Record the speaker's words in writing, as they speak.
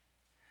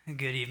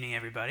Good evening,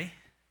 everybody.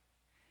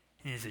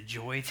 It is a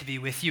joy to be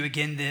with you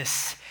again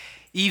this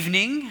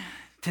evening.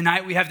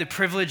 Tonight we have the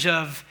privilege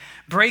of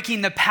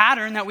breaking the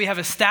pattern that we have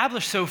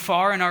established so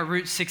far in our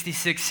Route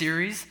 66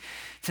 series.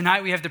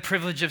 Tonight we have the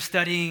privilege of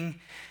studying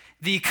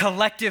the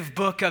collective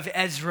book of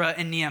Ezra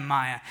and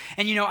Nehemiah.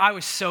 And you know, I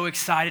was so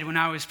excited when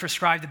I was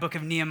prescribed the book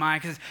of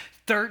Nehemiah because it's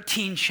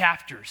 13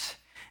 chapters.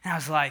 And I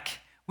was like,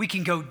 we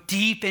can go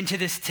deep into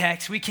this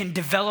text. We can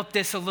develop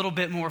this a little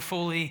bit more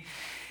fully.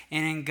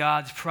 And in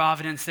God's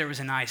providence, there was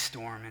an ice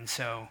storm. And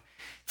so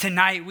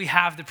tonight we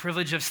have the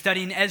privilege of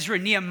studying Ezra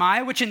and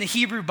Nehemiah, which in the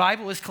Hebrew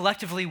Bible is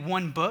collectively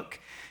one book.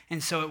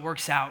 And so it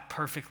works out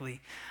perfectly.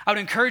 I would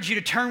encourage you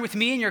to turn with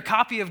me in your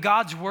copy of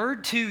God's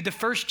Word to the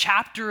first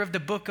chapter of the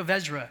book of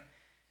Ezra.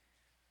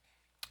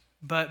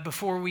 But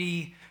before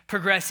we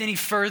progress any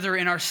further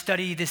in our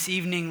study this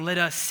evening, let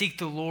us seek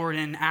the Lord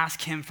and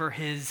ask Him for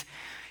His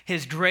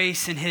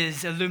grace and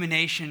His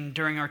illumination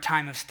during our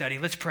time of study.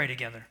 Let's pray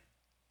together.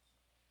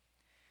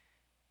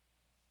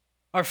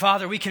 Our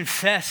Father, we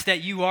confess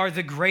that you are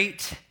the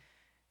great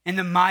and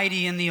the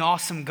mighty and the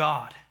awesome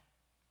God.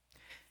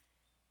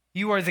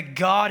 You are the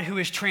God who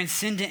is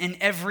transcendent in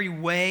every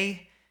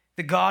way,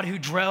 the God who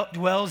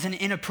dwells in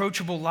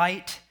inapproachable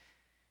light.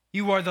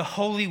 You are the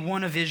Holy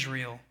One of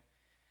Israel.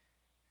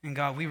 And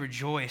God, we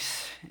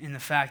rejoice in the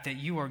fact that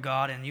you are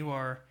God and you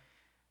are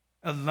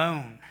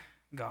alone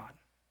God.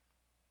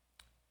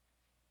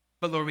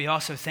 But Lord, we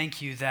also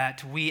thank you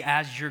that we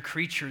as your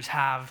creatures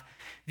have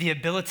the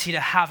ability to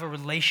have a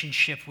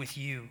relationship with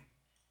you.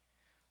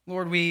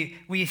 Lord, we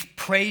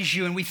praise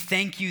you and we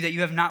thank you that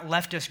you have not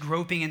left us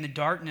groping in the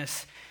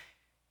darkness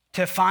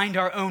to find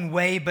our own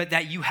way, but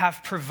that you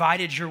have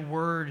provided your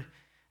word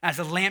as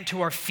a lamp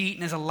to our feet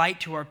and as a light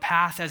to our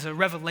path, as a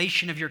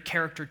revelation of your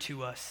character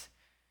to us.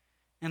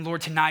 And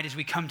Lord, tonight as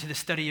we come to the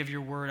study of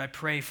your word, I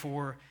pray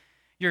for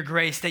your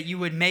grace that you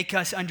would make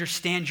us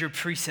understand your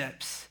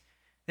precepts,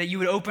 that you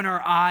would open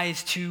our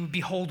eyes to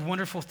behold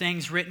wonderful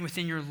things written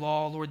within your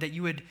law, Lord, that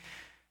you would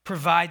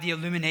provide the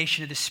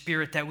illumination of the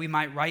Spirit that we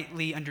might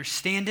rightly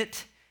understand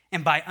it,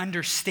 and by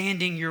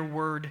understanding your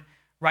word,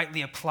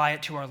 rightly apply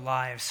it to our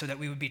lives so that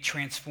we would be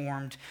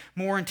transformed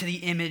more into the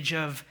image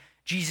of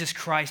Jesus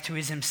Christ, who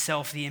is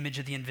himself the image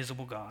of the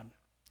invisible God.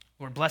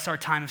 Lord, bless our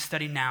time of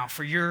study now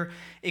for your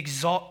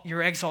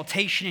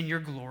exaltation and your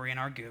glory and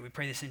our good. We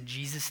pray this in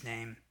Jesus'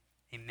 name.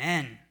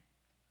 Amen.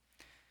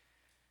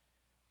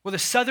 Well, the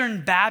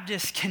Southern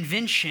Baptist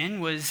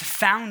Convention was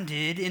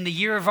founded in the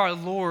year of our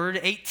Lord,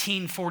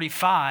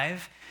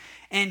 1845,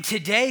 and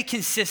today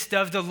consists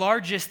of the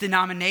largest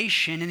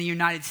denomination in the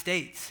United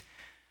States,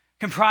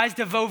 comprised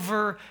of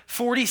over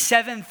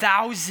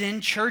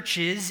 47,000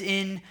 churches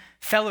in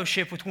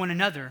fellowship with one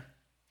another.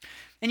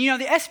 And you know,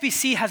 the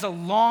SBC has a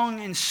long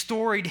and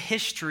storied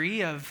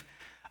history of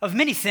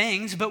many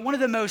things, but one of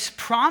the most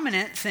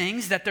prominent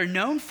things that they're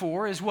known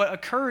for is what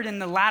occurred in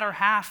the latter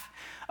half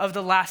of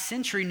the last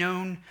century,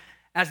 known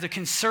as the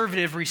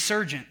conservative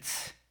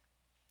resurgence.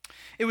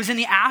 It was in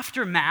the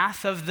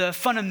aftermath of the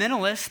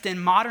fundamentalist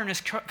and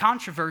modernist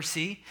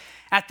controversy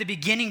at the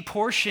beginning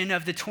portion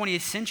of the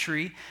 20th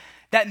century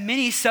that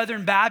many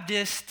Southern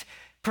Baptist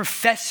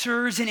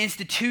professors and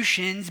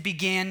institutions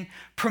began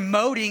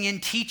promoting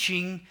and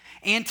teaching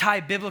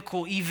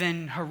anti-biblical,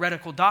 even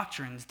heretical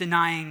doctrines,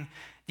 denying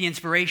the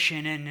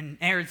inspiration and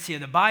inerrancy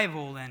of the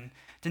Bible and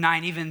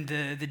denying even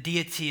the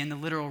deity and the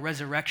literal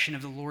resurrection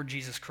of the Lord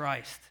Jesus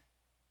Christ.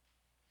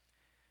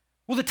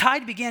 Well, the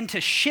tide began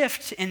to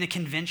shift in the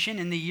convention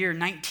in the year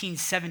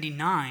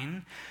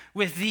 1979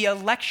 with the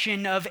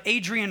election of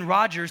Adrian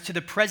Rogers to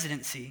the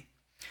presidency.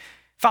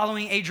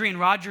 Following Adrian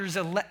Rogers'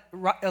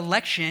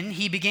 election,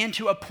 he began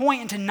to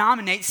appoint and to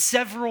nominate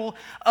several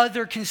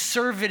other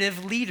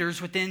conservative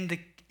leaders within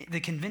the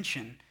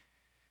convention.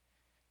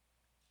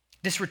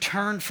 This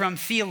return from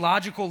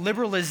theological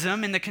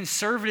liberalism and the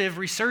conservative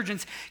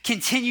resurgence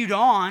continued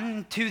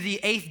on to the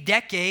 8th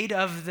decade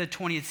of the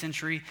 20th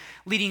century,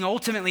 leading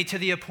ultimately to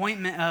the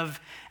appointment of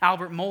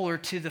Albert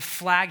Mohler to the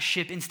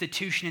flagship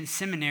institution and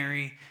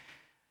seminary,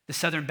 the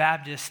Southern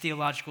Baptist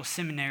Theological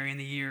Seminary, in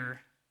the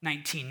year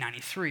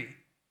 1993.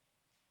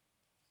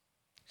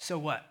 So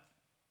what?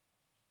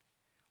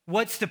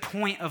 What's the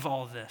point of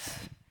all this?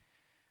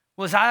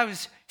 Well, as I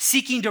was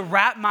seeking to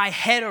wrap my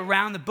head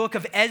around the book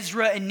of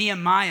Ezra and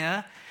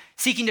Nehemiah,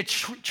 seeking to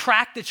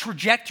track the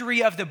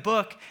trajectory of the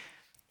book,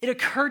 it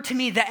occurred to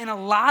me that in a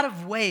lot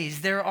of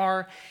ways there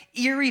are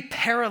eerie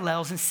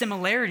parallels and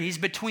similarities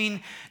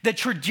between the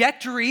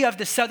trajectory of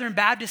the Southern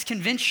Baptist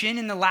Convention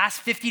in the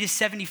last 50 to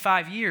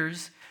 75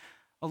 years,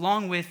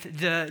 along with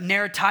the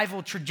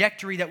narratival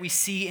trajectory that we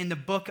see in the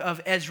book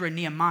of Ezra and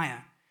Nehemiah.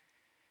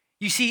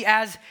 You see,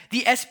 as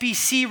the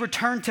SBC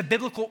returned to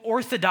biblical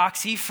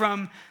orthodoxy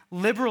from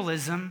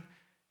liberalism,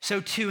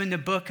 so too in the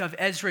book of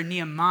Ezra and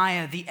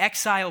Nehemiah, the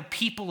exiled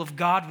people of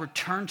God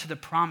returned to the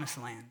promised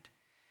land.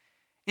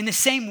 In the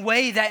same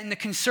way that in the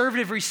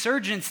conservative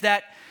resurgence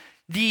that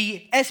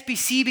the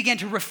SBC began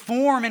to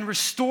reform and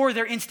restore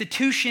their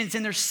institutions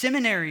and their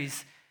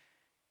seminaries,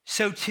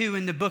 So too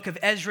in the book of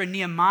Ezra and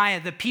Nehemiah,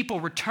 the people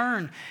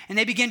return and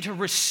they begin to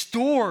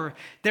restore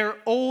their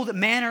old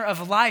manner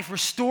of life,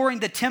 restoring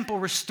the temple,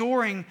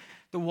 restoring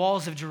the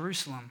walls of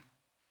Jerusalem.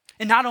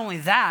 And not only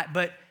that,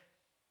 but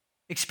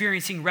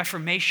experiencing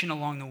reformation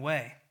along the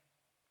way.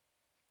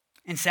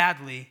 And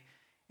sadly,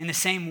 in the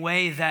same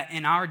way that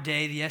in our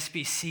day, the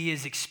SBC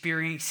is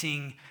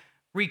experiencing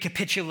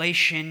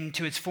recapitulation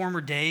to its former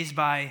days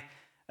by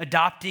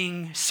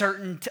adopting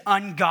certain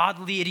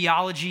ungodly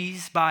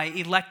ideologies, by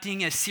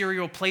electing a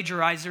serial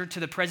plagiarizer to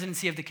the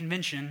presidency of the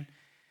convention,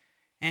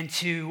 and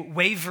to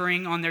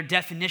wavering on their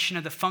definition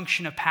of the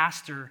function of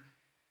pastor.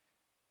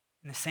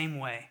 In the same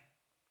way,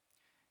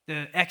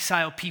 the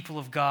exiled people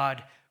of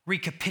God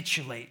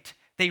recapitulate.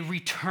 They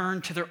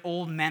return to their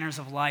old manners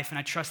of life, and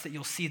I trust that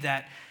you'll see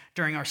that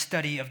during our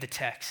study of the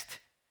text.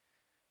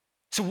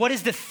 So what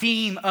is the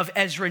theme of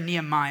Ezra and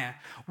Nehemiah?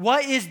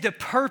 What is the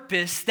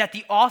purpose that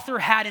the author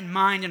had in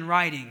mind in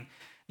writing?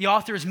 The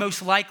author is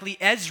most likely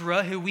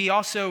Ezra, who we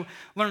also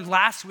learned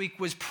last week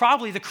was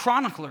probably the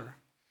chronicler.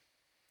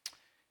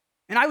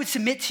 And I would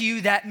submit to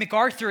you that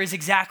MacArthur is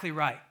exactly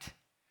right.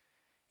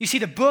 You see,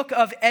 the book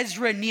of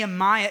Ezra and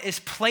Nehemiah is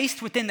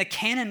placed within the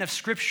canon of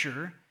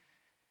Scripture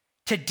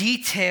to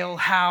detail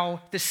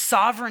how the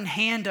sovereign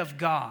hand of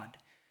God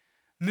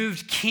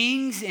moved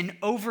kings and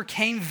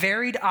overcame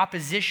varied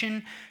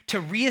opposition to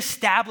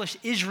reestablish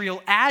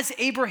Israel as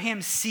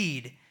Abraham's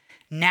seed,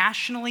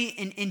 nationally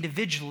and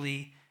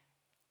individually,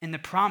 in the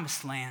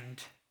promised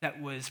land that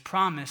was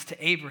promised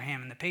to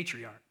Abraham and the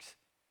patriarchs.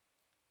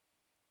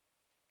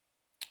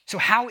 So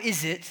how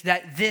is it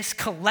that this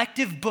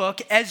collective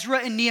book, Ezra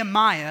and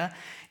Nehemiah,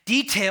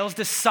 details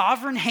the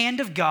sovereign hand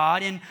of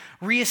God in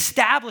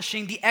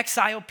reestablishing the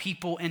exiled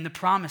people in the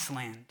promised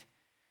land?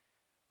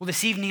 Well,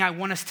 this evening I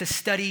want us to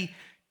study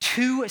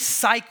two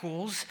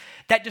cycles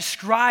that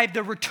describe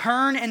the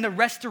return and the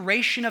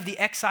restoration of the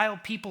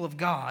exiled people of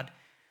God,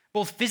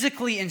 both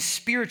physically and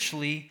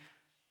spiritually,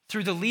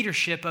 through the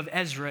leadership of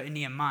Ezra and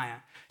Nehemiah.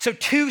 So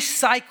two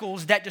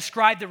cycles that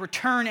describe the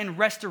return and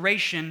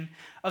restoration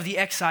of the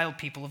exiled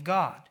people of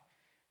God.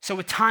 So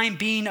with time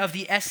being of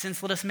the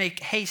essence, let us make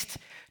haste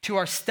to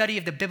our study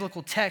of the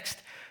biblical text.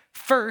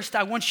 First,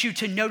 I want you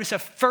to notice a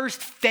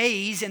first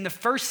phase in the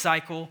first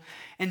cycle,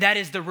 and that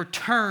is the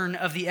return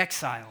of the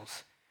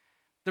exiles.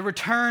 The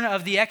return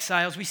of the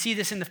exiles, we see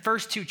this in the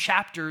first two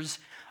chapters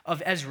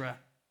of Ezra.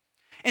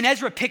 And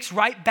Ezra picks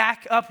right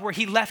back up where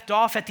he left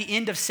off at the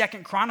end of 2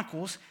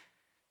 Chronicles.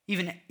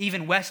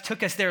 Even Wes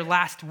took us there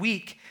last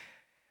week.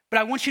 But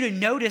I want you to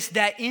notice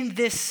that in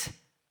this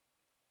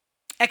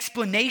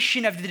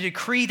explanation of the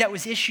decree that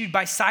was issued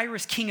by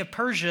Cyrus, king of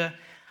Persia,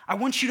 I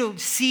want you to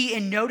see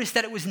and notice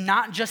that it was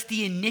not just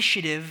the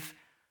initiative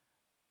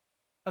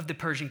of the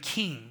Persian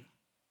king.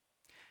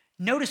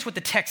 Notice what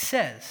the text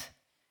says.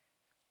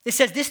 It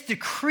says this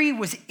decree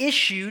was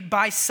issued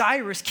by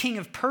Cyrus, king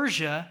of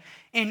Persia,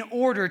 in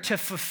order to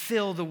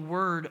fulfill the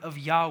word of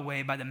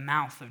Yahweh by the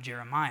mouth of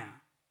Jeremiah.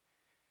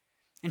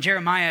 In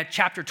Jeremiah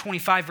chapter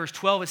 25, verse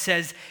 12, it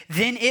says,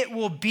 "Then it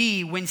will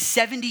be when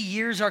 70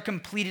 years are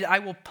completed, I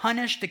will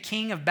punish the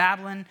king of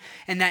Babylon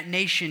and that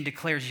nation,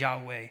 declares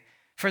Yahweh,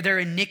 for their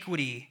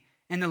iniquity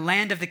in the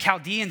land of the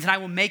Chaldeans, and I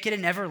will make it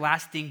an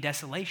everlasting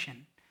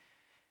desolation."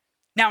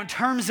 Now, in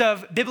terms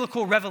of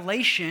biblical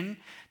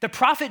revelation, the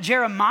prophet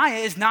Jeremiah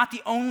is not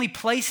the only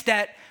place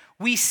that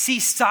we see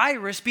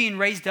Cyrus being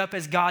raised up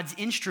as God's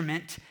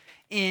instrument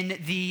in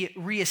the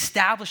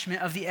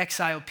reestablishment of the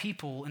exiled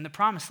people in the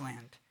promised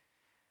land.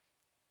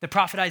 The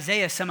prophet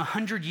Isaiah, some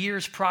 100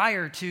 years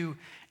prior to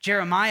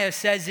Jeremiah,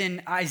 says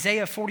in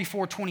Isaiah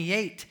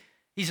 44:28,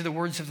 these are the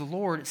words of the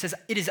Lord. It says,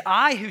 "It is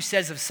I who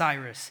says of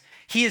Cyrus,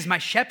 he is my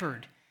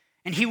shepherd,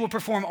 and he will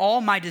perform all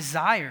my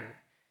desire.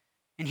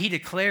 And he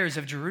declares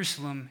of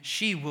Jerusalem,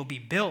 she will be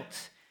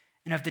built,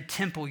 and of the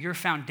temple, your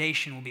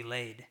foundation will be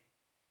laid."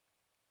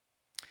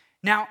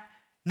 Now,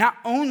 not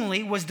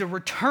only was the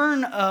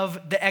return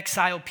of the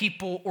exiled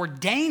people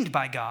ordained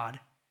by God,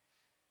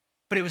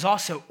 but it was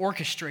also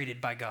orchestrated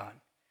by God.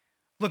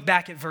 Look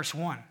back at verse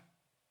 1.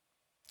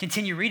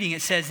 Continue reading.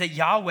 It says that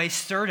Yahweh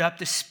stirred up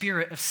the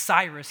spirit of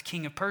Cyrus,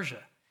 king of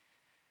Persia.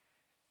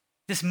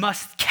 This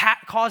must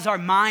cause our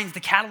minds to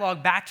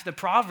catalog back to the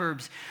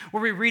Proverbs,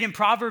 where we read in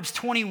Proverbs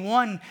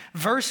 21,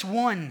 verse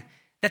 1,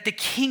 that the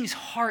king's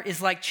heart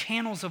is like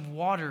channels of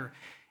water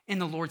in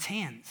the Lord's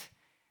hands,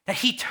 that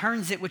he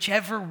turns it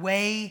whichever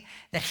way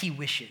that he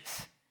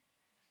wishes.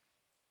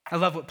 I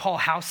love what Paul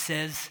House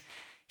says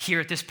here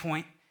at this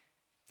point.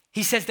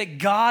 He says that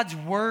God's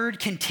word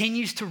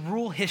continues to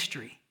rule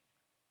history,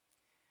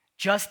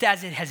 just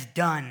as it has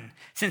done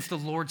since the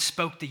Lord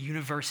spoke the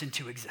universe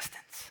into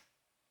existence.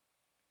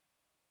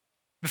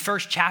 The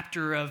first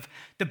chapter of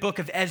the book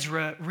of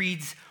Ezra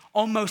reads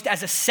almost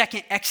as a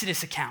second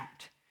Exodus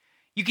account.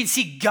 You can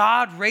see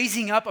God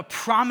raising up a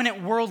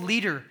prominent world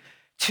leader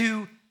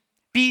to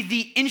be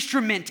the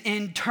instrument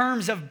in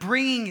terms of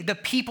bringing the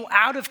people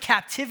out of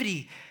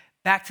captivity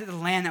back to the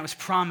land that was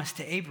promised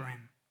to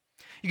Abraham.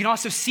 You can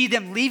also see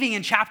them leaving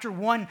in chapter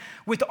 1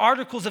 with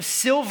articles of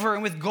silver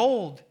and with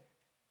gold.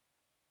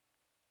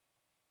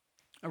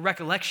 a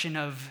recollection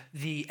of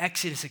the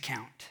Exodus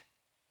account.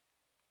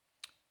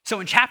 So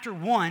in chapter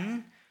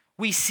 1,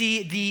 we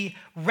see the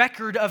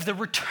record of the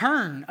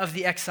return of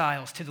the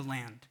exiles to the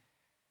land.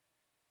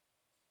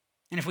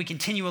 And if we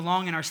continue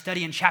along in our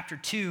study in chapter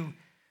 2,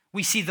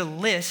 we see the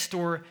list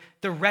or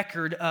the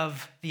record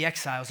of the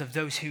exiles, of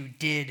those who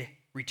did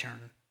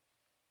return.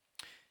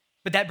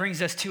 But that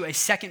brings us to a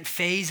second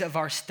phase of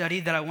our study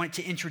that I want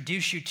to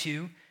introduce you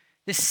to.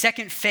 This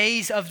second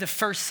phase of the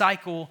first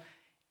cycle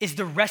is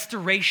the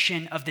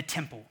restoration of the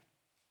temple.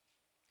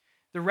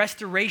 The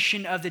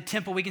restoration of the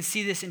temple, we can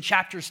see this in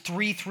chapters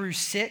 3 through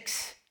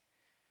 6.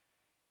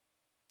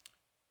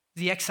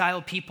 The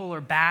exiled people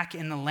are back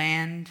in the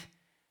land,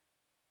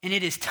 and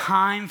it is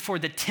time for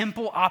the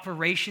temple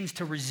operations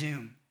to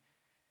resume.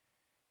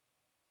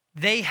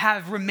 They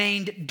have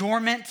remained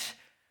dormant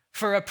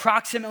for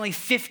approximately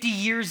 50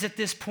 years at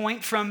this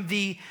point, from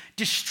the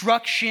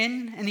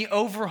destruction and the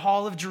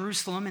overhaul of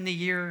Jerusalem in the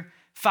year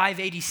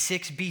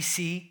 586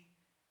 BC.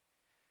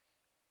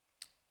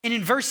 And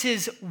in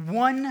verses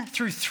 1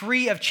 through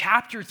 3 of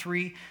chapter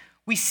 3,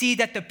 we see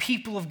that the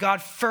people of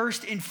God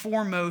first and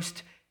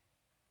foremost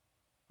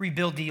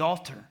rebuild the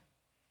altar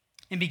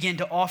and begin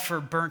to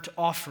offer burnt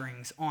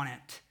offerings on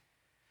it.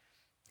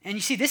 And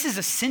you see, this is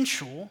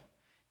essential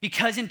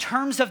because in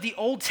terms of the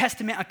Old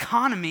Testament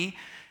economy,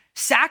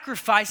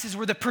 sacrifices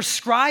were the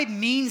prescribed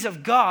means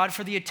of God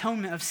for the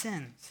atonement of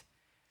sins.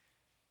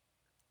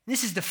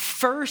 This is the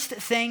first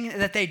thing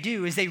that they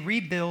do, is they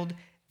rebuild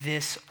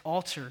this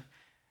altar.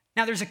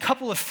 Now, there's a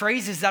couple of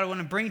phrases that I want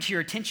to bring to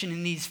your attention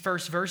in these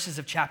first verses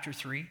of chapter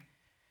 3.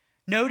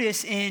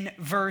 Notice in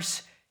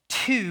verse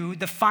 2,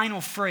 the final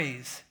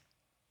phrase.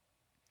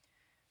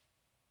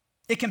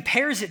 It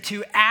compares it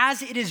to,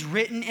 as it is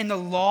written in the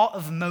law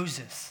of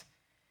Moses.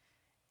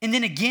 And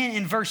then again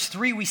in verse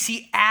 3, we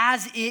see,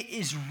 as it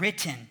is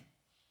written.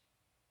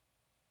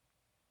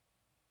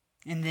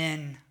 And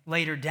then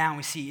later down,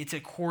 we see it's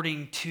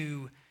according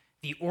to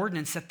the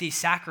ordinance that these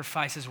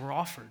sacrifices were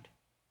offered.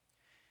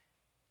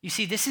 You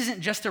see, this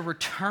isn't just a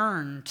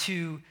return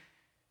to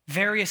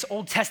various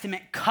Old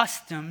Testament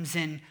customs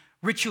and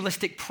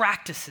ritualistic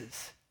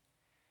practices.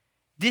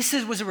 This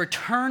was a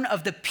return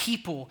of the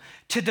people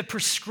to the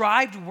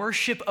prescribed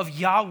worship of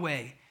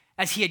Yahweh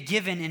as he had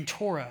given in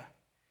Torah.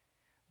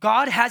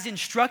 God has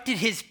instructed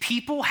his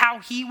people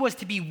how he was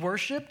to be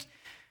worshiped,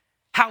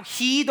 how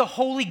he, the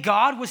holy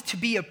God, was to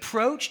be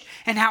approached,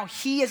 and how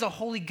he as a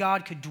holy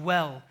God could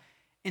dwell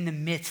in the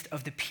midst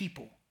of the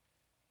people.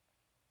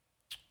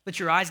 Let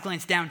your eyes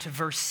glance down to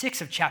verse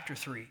 6 of chapter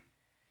 3.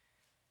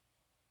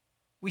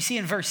 We see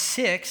in verse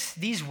 6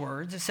 these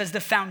words. It says,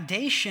 the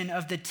foundation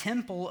of the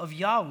temple of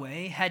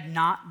Yahweh had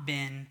not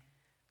been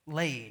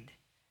laid.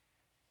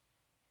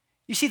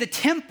 You see, the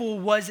temple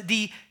was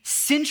the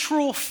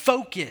central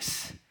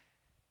focus,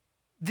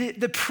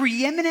 the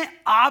preeminent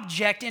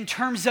object in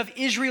terms of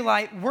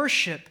Israelite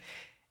worship,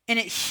 and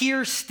it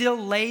here still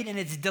laid in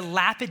its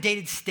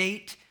dilapidated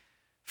state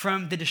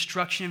from the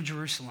destruction of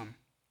Jerusalem.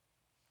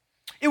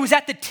 It was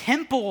at the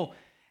temple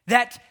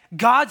that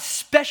God's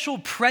special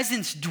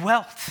presence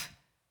dwelt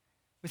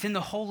within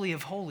the Holy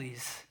of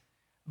Holies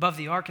above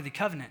the Ark of the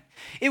Covenant.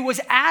 It was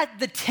at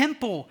the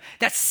temple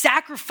that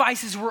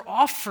sacrifices were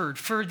offered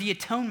for the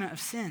atonement of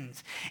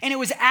sins. And it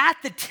was at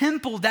the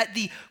temple that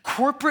the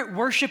corporate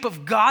worship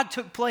of God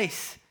took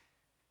place.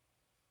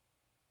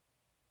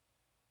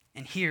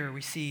 And here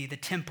we see the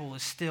temple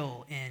is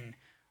still in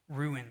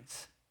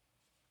ruins.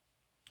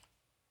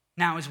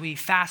 Now, as we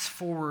fast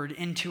forward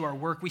into our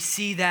work, we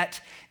see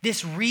that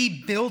this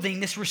rebuilding,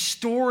 this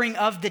restoring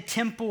of the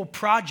temple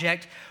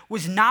project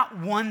was not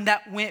one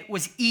that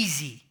was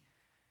easy.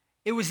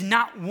 It was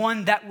not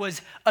one that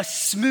was a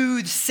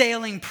smooth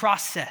sailing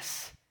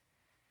process.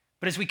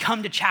 But as we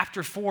come to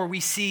chapter 4, we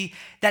see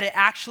that it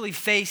actually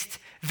faced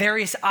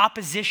various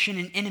opposition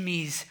and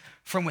enemies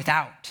from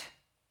without.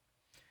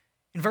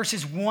 In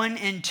verses 1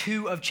 and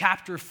 2 of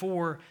chapter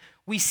 4,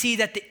 we see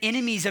that the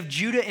enemies of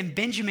Judah and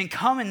Benjamin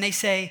come and they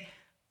say,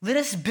 let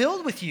us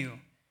build with you,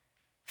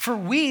 for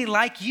we,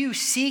 like you,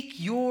 seek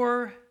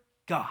your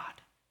God.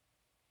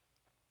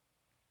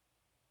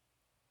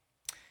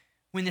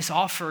 When this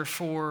offer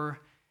for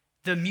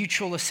the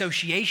mutual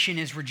association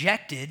is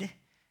rejected,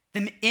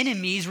 the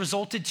enemies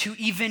resulted to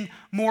even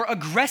more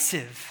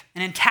aggressive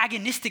and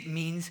antagonistic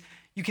means.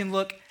 You can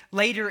look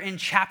later in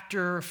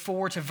chapter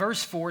 4 to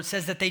verse 4, it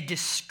says that they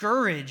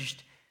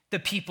discouraged the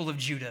people of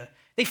Judah.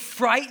 They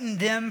frightened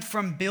them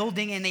from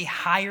building, and they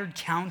hired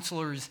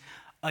counselors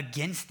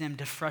against them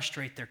to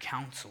frustrate their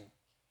counsel.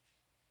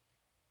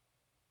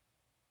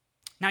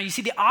 Now you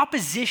see the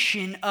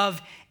opposition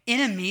of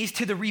enemies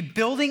to the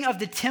rebuilding of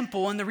the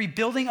temple and the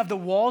rebuilding of the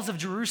walls of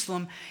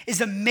Jerusalem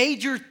is a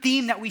major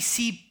theme that we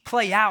see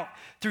play out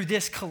through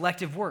this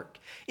collective work.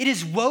 It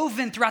is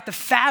woven throughout the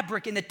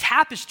fabric and the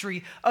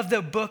tapestry of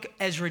the book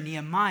Ezra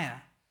Nehemiah.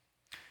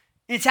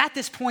 And it's at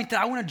this point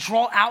that I want to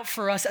draw out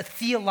for us a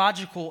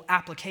theological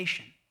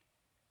application.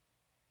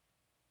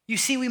 You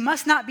see, we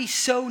must not be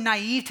so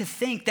naive to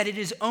think that it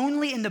is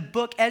only in the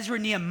book Ezra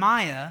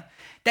Nehemiah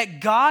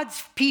that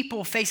God's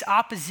people face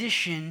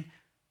opposition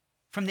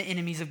from the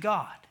enemies of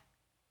God.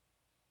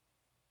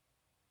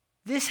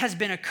 This has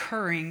been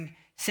occurring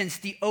since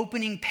the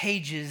opening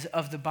pages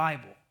of the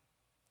Bible.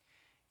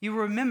 You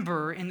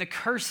remember in the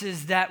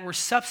curses that were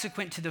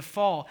subsequent to the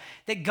fall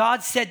that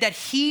God said that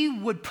he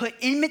would put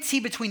enmity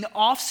between the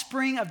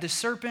offspring of the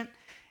serpent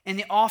and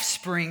the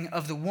offspring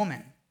of the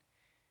woman.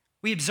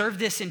 We observed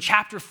this in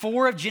chapter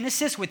 4 of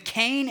Genesis with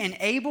Cain and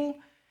Abel.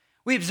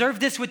 We observed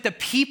this with the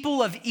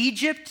people of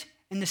Egypt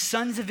and the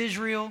sons of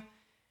Israel.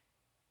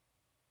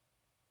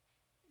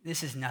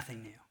 This is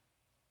nothing new.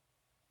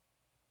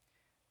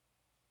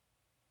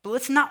 But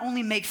let's not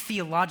only make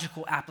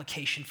theological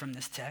application from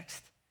this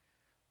text,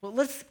 but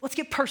let's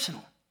get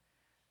personal.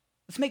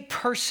 Let's make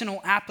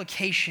personal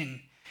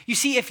application. You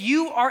see, if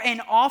you are an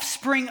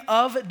offspring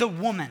of the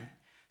woman,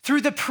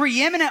 through the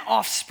preeminent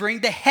offspring,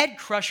 the head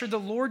crusher, the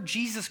Lord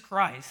Jesus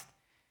Christ,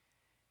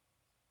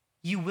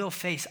 you will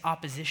face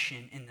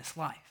opposition in this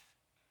life.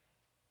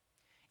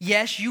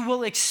 Yes, you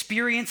will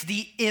experience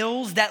the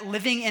ills that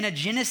living in a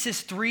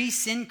Genesis 3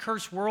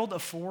 sin-cursed world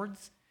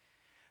affords.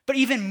 But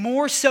even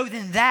more so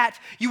than that,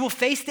 you will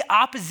face the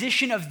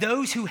opposition of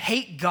those who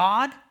hate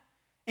God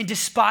and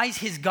despise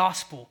his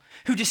gospel,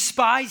 who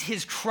despise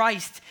his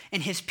Christ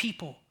and his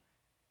people.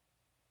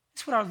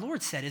 That's what our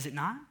Lord said, is it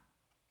not?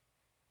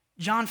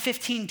 John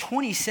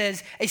 15:20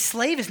 says, a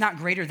slave is not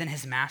greater than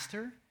his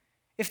master.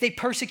 If they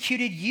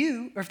persecuted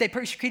you, or if they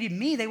persecuted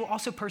me, they will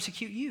also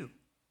persecute you.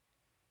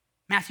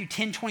 Matthew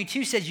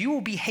 10:22 says, you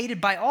will be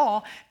hated by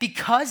all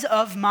because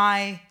of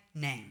my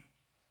name.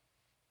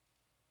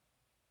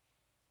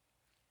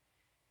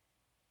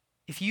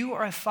 If you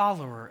are a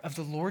follower of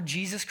the Lord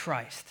Jesus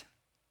Christ,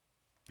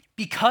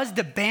 because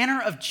the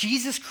banner of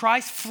Jesus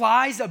Christ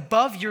flies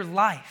above your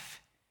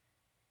life,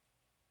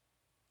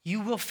 you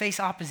will face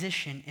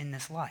opposition in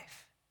this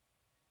life.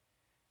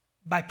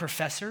 By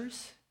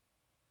professors,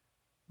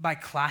 by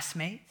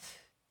classmates,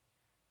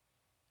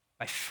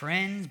 by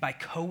friends, by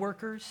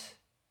coworkers.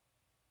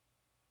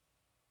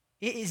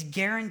 It is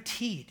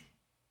guaranteed.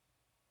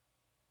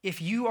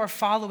 If you are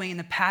following in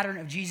the pattern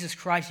of Jesus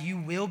Christ, you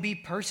will be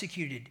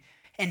persecuted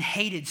and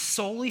hated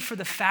solely for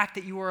the fact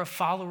that you are a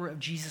follower of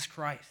Jesus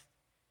Christ.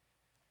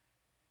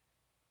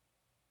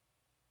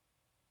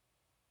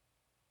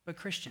 But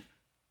Christian,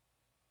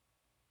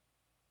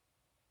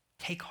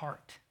 take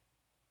heart.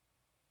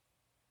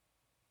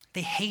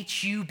 They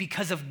hate you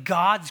because of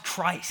God's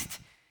Christ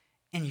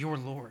and your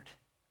Lord.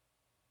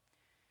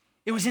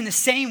 It was in the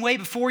same way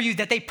before you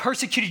that they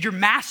persecuted your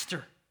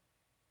master.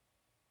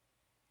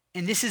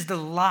 And this is the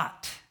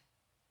lot.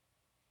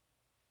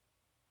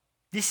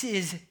 This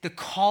is the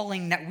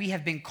calling that we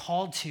have been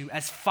called to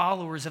as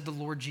followers of the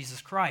Lord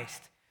Jesus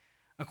Christ,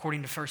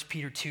 according to 1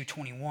 Peter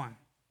 2:21.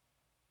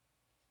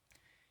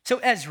 So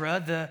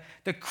Ezra,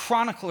 the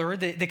chronicler,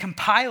 the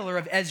compiler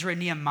of Ezra and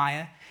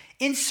Nehemiah,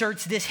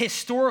 inserts this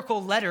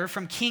historical letter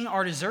from King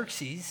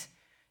Artaxerxes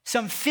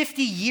some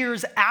 50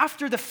 years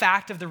after the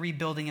fact of the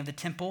rebuilding of the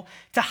temple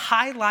to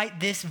highlight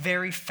this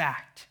very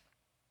fact,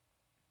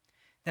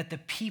 that the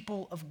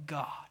people of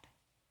God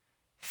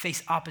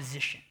face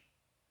opposition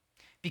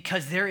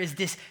because there is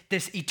this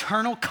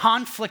eternal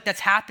conflict that's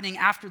happening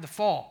after the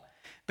fall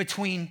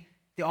between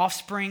the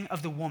offspring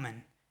of the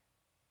woman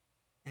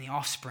and the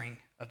offspring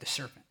of the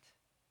serpent.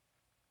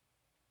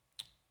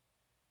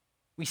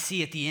 We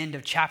see at the end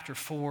of chapter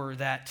 4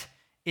 that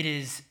it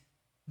is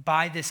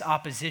by this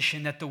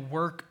opposition that the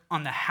work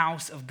on the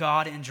house of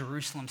God in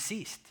Jerusalem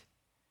ceased.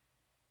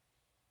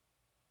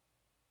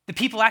 The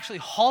people actually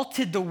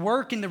halted the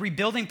work in the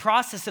rebuilding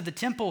process of the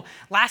temple,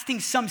 lasting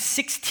some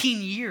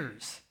 16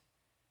 years.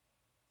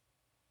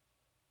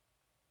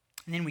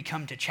 And then we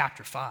come to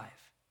chapter 5.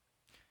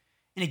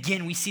 And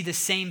again, we see the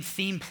same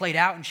theme played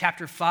out in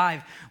chapter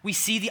 5. We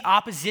see the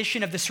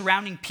opposition of the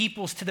surrounding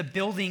peoples to the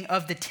building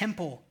of the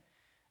temple.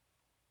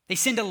 They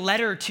send a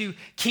letter to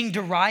King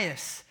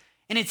Darius.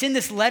 And it's in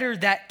this letter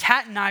that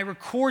Tattenai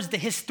records the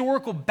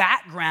historical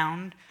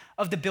background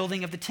of the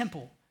building of the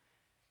temple.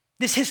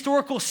 This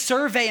historical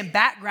survey and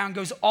background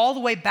goes all the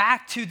way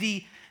back to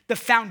the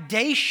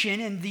foundation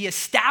and the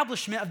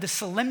establishment of the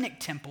Solemnic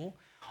temple,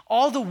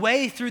 all the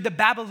way through the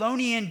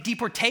Babylonian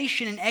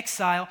deportation and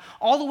exile,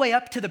 all the way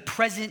up to the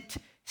present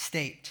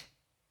state.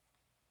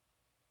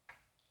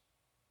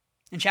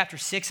 In chapter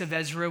 6 of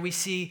Ezra, we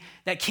see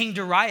that King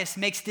Darius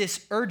makes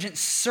this urgent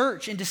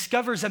search and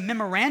discovers a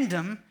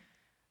memorandum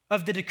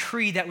of the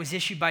decree that was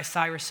issued by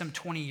Cyrus some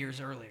 20 years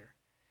earlier.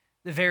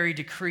 The very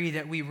decree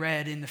that we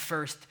read in the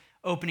first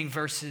opening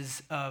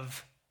verses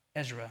of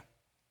Ezra.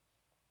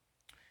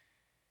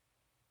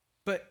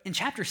 But in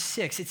chapter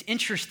 6, it's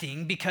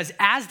interesting because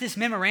as this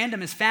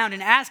memorandum is found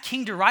and as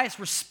King Darius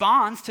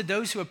responds to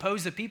those who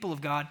oppose the people of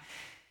God,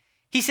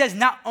 he says,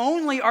 not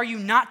only are you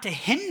not to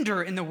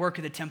hinder in the work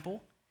of the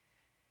temple,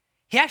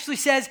 he actually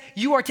says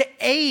you are to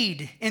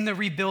aid in the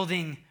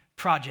rebuilding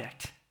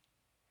project.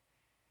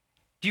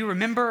 Do you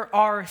remember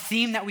our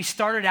theme that we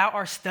started out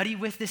our study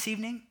with this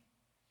evening?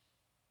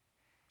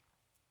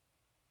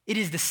 It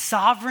is the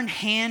sovereign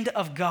hand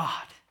of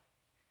God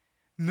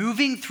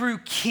moving through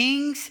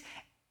kings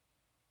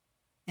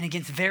and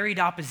against varied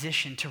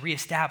opposition to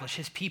reestablish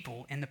his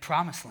people in the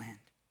promised land.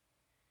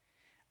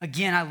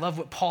 Again, I love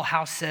what Paul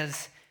House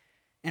says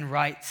and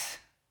writes.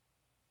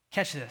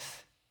 Catch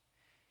this.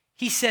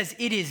 He says,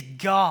 it is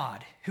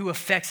God who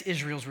affects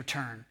Israel's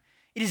return.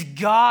 It is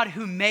God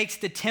who makes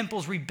the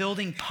temple's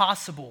rebuilding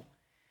possible.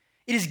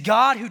 It is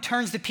God who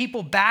turns the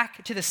people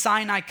back to the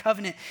Sinai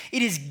covenant.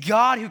 It is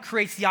God who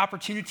creates the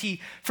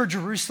opportunity for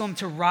Jerusalem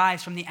to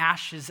rise from the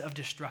ashes of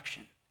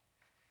destruction.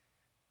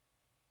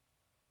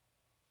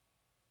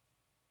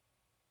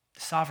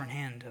 The sovereign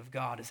hand of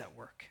God is at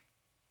work.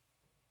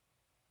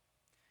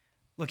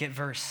 Look at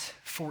verse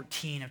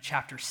 14 of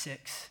chapter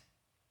 6.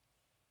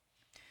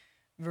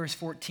 Verse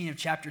 14 of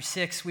chapter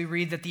 6, we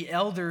read that the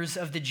elders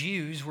of the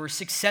Jews were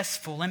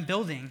successful in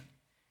building.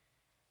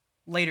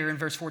 Later in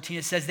verse 14,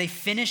 it says, they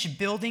finished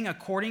building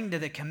according to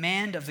the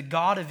command of the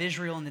God of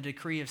Israel and the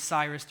decree of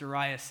Cyrus,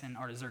 Darius, and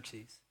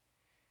Artaxerxes.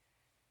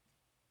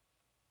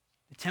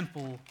 The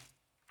temple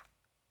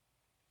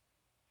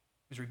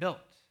was rebuilt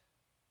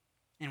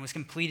and was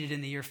completed in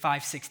the year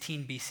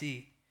 516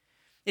 BC.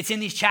 It's in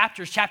these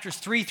chapters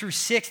 3 through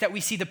 6, that we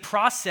see the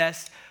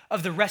process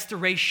of the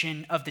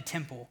restoration of the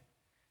temple.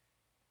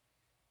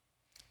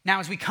 Now,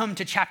 as we come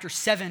to chapter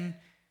 7,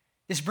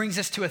 this brings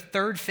us to a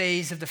third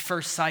phase of the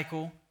first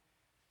cycle,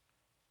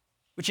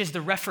 which is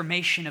the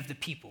reformation of the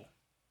people.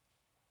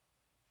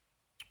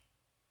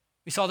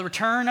 We saw the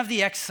return of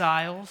the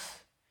exiles,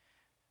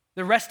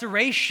 the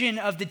restoration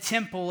of the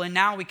temple, and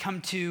now we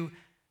come to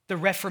the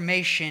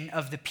reformation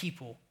of the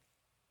people.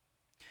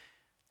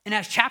 And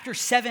as chapter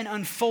 7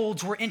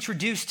 unfolds, we're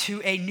introduced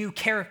to a new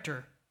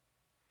character,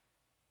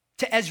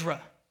 to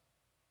Ezra.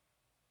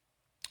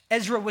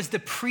 Ezra was the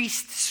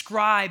priest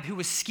scribe who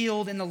was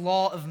skilled in the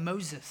law of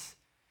Moses.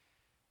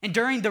 And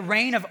during the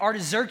reign of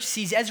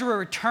Artaxerxes, Ezra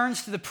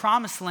returns to the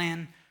promised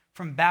land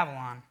from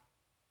Babylon.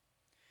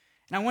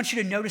 And I want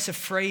you to notice a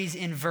phrase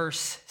in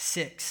verse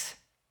 6.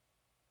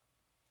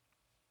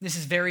 This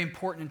is very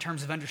important in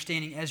terms of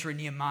understanding Ezra and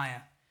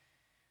Nehemiah.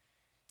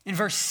 In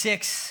verse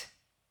 6,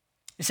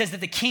 it says that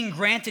the king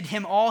granted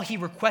him all he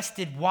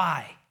requested.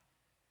 Why?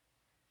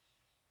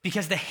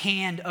 Because the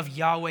hand of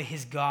Yahweh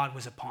his God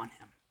was upon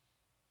him.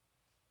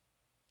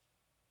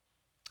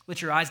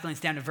 Let your eyes glance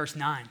down to verse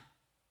 9.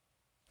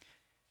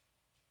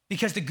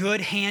 Because the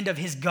good hand of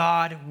his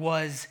God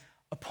was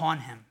upon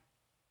him.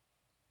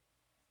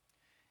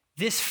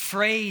 This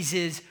phrase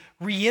is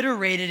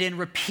reiterated and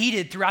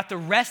repeated throughout the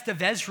rest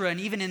of Ezra and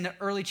even in the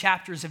early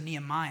chapters of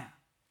Nehemiah.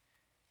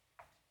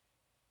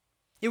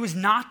 It was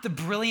not the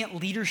brilliant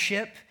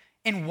leadership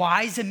and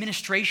wise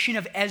administration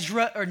of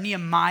Ezra or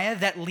Nehemiah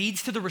that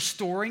leads to the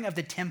restoring of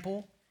the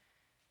temple,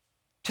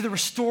 to the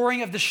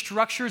restoring of the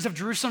structures of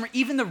Jerusalem, or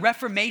even the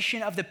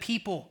reformation of the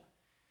people.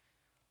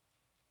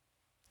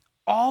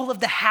 All of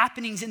the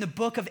happenings in the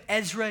book of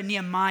Ezra and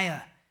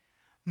Nehemiah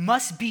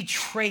must be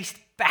traced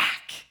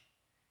back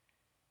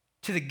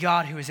to the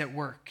God who is at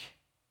work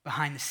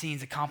behind the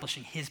scenes,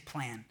 accomplishing his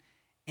plan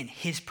and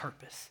his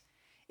purpose.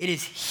 It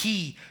is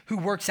he who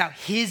works out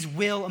his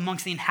will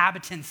amongst the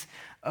inhabitants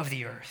of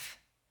the earth.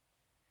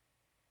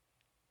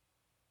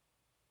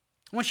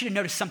 I want you to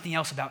notice something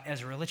else about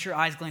Ezra. Let your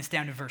eyes glance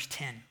down to verse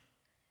 10.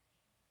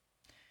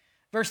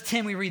 Verse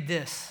 10, we read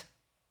this.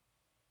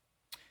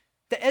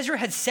 That Ezra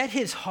had set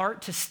his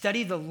heart to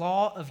study the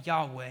law of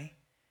Yahweh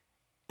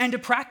and to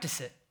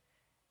practice it,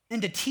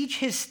 and to teach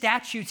his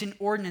statutes and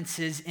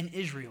ordinances in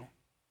Israel.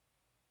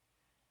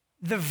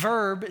 The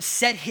verb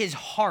set his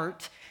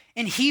heart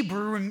in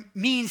Hebrew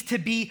means to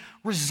be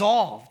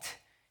resolved,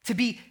 to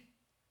be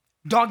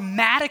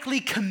dogmatically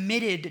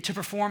committed to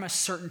perform a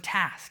certain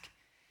task.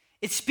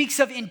 It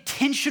speaks of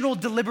intentional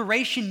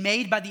deliberation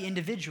made by the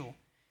individual.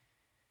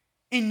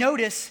 And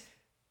notice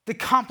the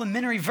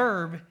complementary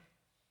verb,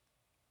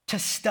 to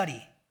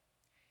study.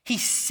 He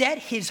set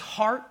his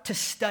heart to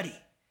study.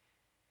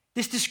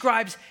 This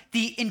describes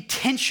the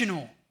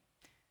intentional,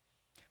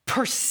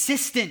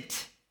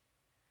 persistent,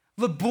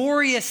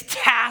 laborious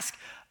task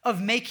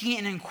of making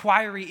an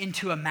inquiry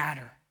into a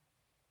matter.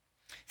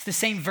 It's the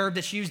same verb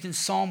that's used in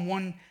Psalm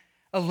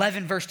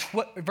 111,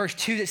 verse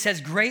 2, that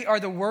says, "Great are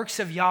the works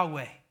of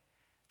Yahweh.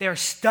 They are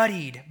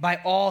studied by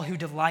all who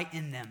delight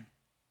in them."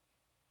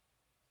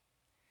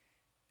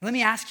 Let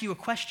me ask you a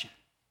question.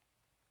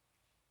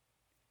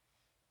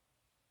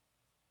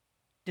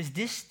 Does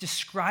this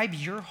describe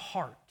your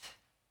heart?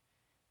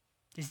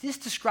 Does this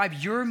describe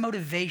your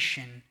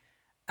motivation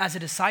as a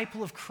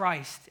disciple of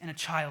Christ and a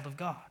child of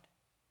God?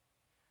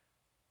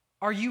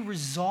 Are you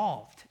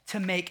resolved to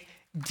make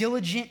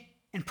diligent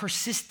and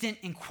persistent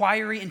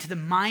inquiry into the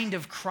mind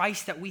of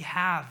Christ that we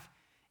have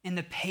in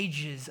the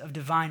pages of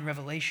divine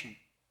revelation?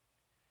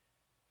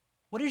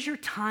 What does your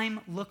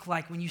time look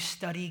like when you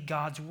study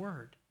God's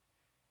word?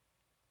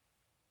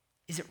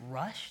 Is it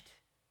rushed?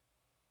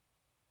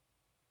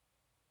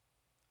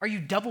 Are you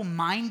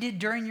double-minded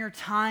during your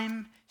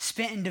time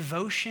spent in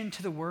devotion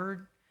to the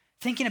word?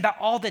 Thinking about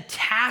all the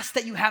tasks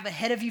that you have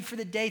ahead of you for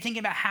the day, thinking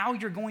about how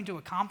you're going to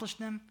accomplish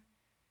them?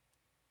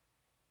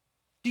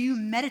 Do you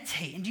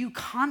meditate and do you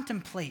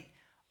contemplate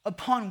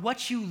upon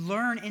what you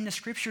learn in the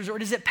scriptures, or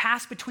does it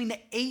pass between the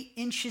 8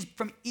 inches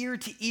from ear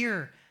to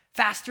ear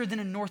faster than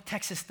a North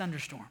Texas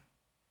thunderstorm?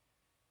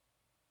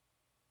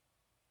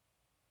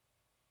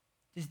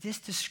 Does this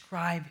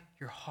describe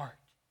your heart?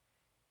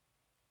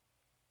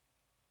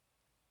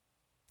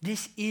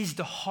 This is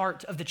the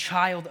heart of the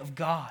child of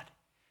God.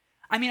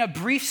 I mean, a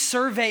brief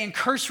survey and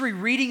cursory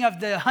reading of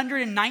the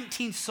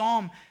 119th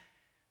Psalm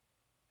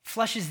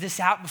fleshes this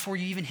out before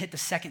you even hit the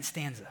second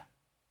stanza.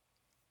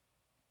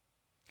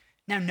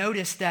 Now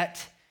notice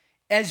that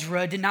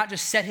Ezra did not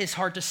just set his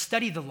heart to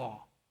study the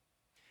law.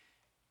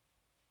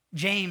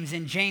 James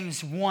in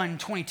James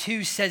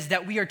 1:22 says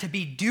that we are to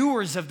be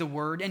doers of the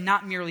word and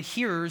not merely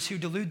hearers who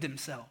delude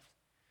themselves.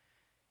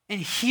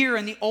 And here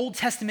in the Old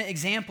Testament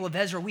example of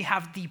Ezra, we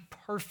have the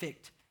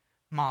perfect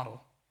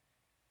model.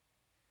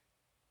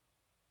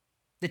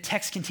 The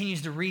text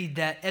continues to read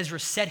that Ezra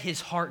set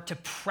his heart to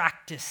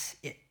practice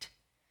it.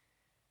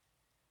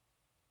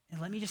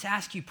 And let me just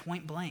ask you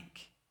point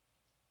blank,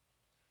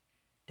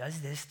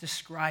 does this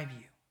describe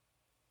you?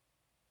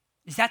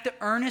 Is that the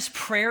earnest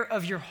prayer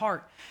of your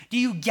heart? Do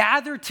you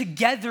gather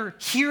together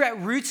here at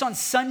Roots on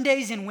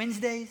Sundays and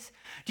Wednesdays?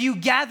 Do you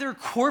gather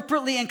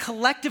corporately and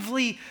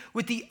collectively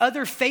with the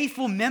other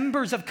faithful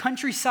members of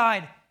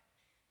Countryside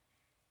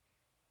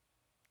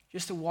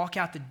just to walk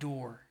out the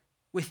door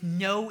with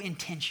no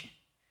intention,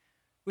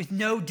 with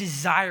no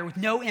desire, with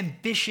no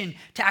ambition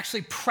to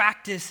actually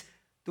practice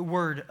the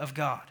word of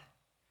God,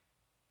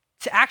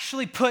 to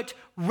actually put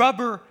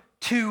rubber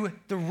to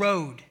the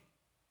road?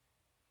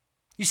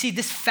 You see,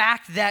 this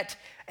fact that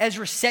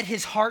Ezra set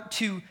his heart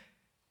to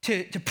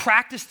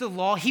practice the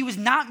law, he was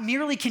not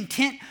merely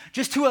content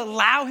just to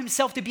allow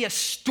himself to be a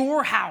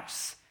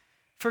storehouse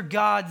for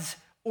God's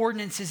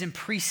ordinances and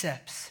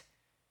precepts,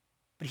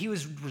 but he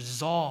was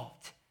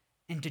resolved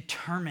and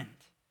determined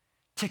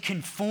to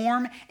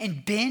conform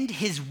and bend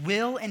his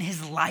will and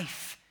his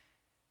life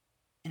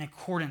in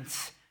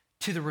accordance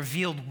to the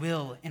revealed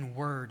will and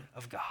word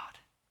of God.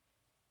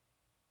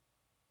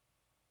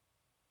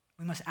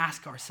 We must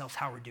ask ourselves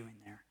how we're doing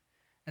there,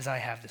 as I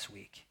have this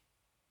week.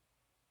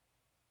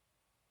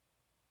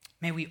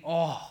 May we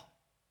all,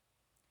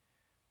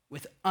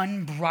 with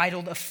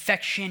unbridled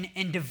affection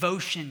and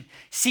devotion,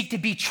 seek to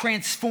be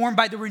transformed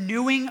by the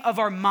renewing of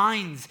our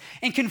minds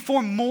and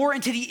conform more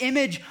into the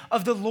image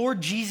of the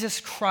Lord Jesus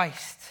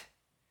Christ.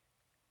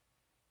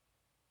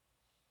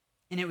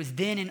 And it was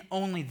then and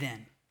only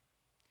then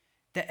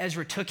that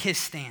Ezra took his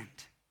stand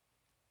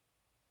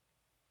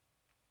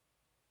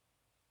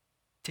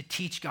to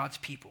teach God's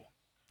people,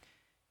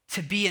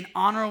 to be an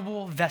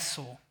honorable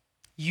vessel,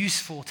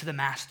 useful to the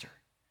master.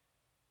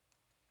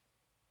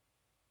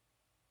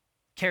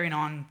 Carrying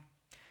on,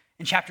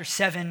 in chapter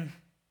 7,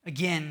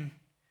 again,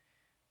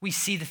 we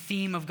see the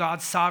theme of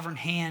God's sovereign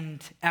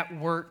hand at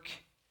work.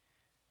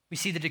 We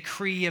see the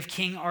decree of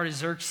King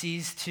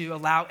Artaxerxes to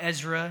allow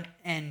Ezra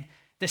and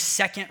the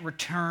second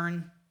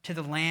return to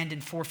the land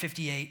in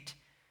 458.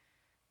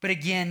 But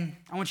again,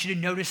 I want you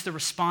to notice the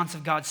response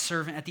of God's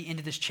servant at the end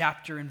of this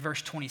chapter in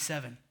verse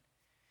 27.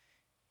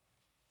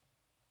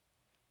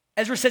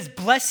 Ezra says,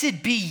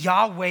 "Blessed be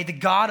Yahweh, the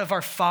God of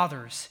our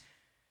fathers,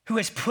 who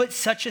has put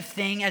such a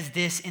thing as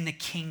this in the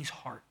king's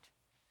heart."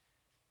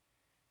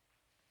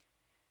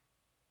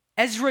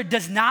 Ezra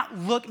does not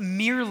look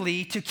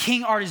merely to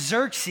King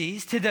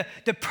Artaxerxes, to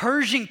the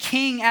Persian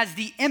king as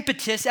the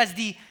impetus, as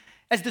the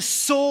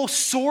sole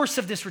source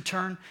of this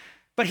return,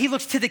 but he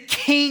looks to the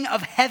King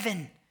of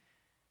heaven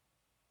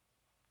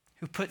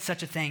who put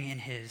such a thing in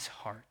his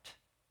heart.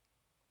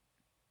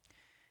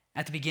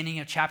 At the beginning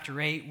of chapter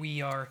 8,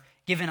 we are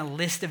given a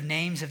list of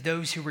names of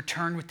those who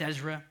returned with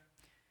Ezra.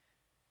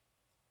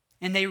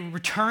 And they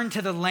returned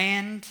to the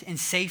land in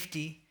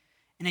safety.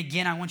 And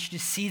again, I want you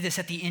to see this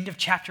at the end of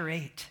chapter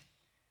 8.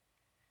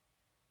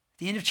 At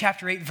the end of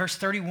chapter 8, verse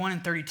 31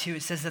 and 32,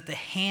 it says that the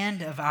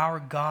hand of our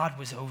God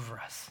was over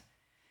us,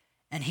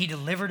 and he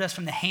delivered us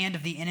from the hand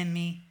of the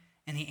enemy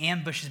and the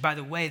ambushes by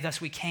the way.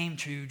 Thus we came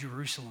to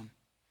Jerusalem.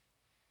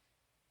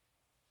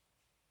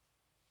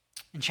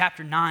 In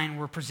chapter 9,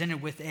 we're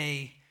presented with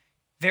a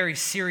very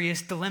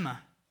serious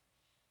dilemma.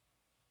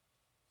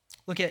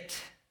 Look at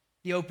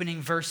the opening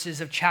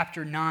verses of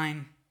chapter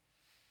 9.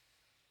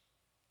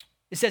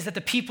 It says that the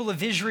people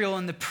of Israel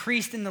and the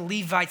priests and the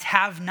Levites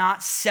have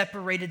not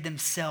separated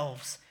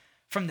themselves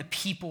from the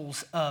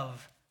peoples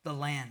of the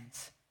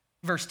lands.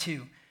 Verse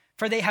 2,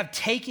 "For they have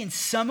taken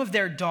some of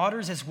their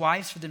daughters as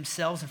wives for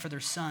themselves and for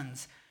their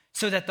sons,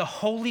 so that the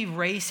holy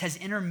race has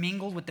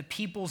intermingled with the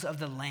peoples of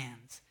the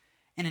lands.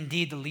 And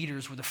indeed, the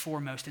leaders were the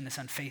foremost in this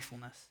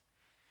unfaithfulness."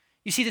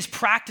 You see, this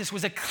practice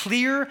was a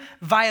clear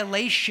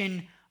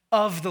violation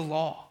of the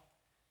law.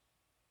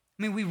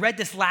 I mean, we read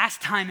this last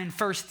time in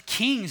 1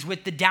 Kings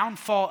with the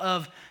downfall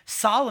of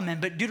Solomon,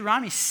 but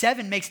Deuteronomy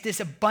 7 makes this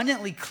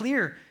abundantly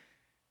clear,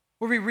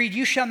 where we read,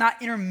 "You shall not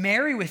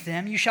intermarry with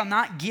them. You shall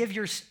not give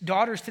your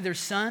daughters to their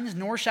sons,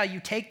 nor shall you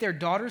take their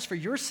daughters for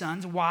your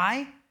sons."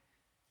 Why?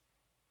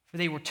 "For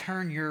they will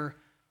turn your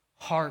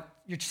heart,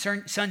 your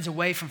sons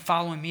away from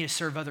following me to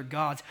serve other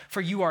gods,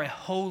 for you are a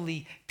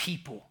holy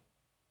people,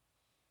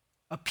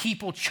 a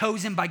people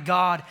chosen by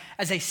God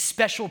as a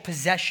special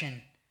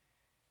possession.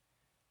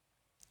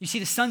 You see,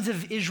 the sons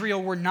of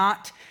Israel were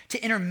not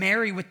to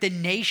intermarry with the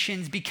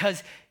nations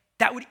because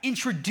that would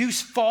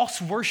introduce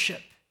false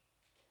worship.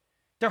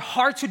 Their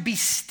hearts would be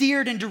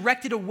steered and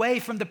directed away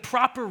from the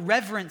proper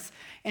reverence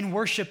and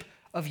worship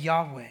of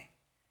Yahweh.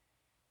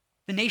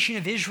 The nation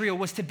of Israel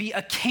was to be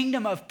a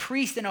kingdom of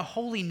priests and a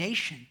holy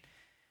nation.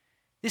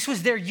 This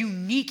was their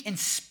unique and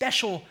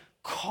special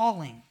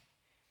calling.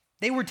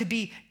 They were to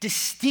be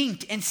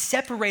distinct and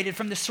separated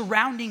from the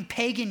surrounding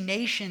pagan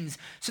nations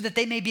so that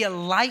they may be a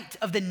light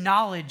of the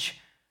knowledge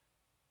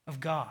of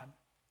God.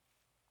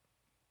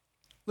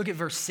 Look at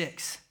verse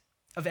 6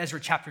 of Ezra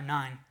chapter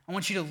 9. I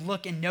want you to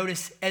look and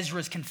notice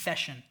Ezra's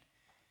confession.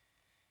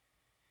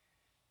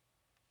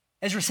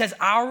 Ezra says,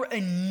 our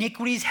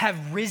iniquities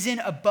have risen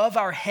above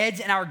our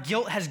heads and our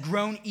guilt has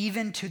grown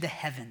even to the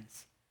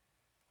heavens.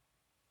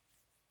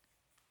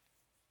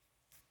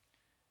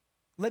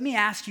 Let me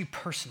ask you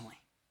personally,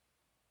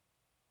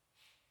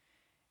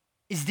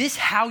 is this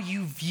how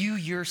you view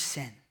your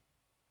sin?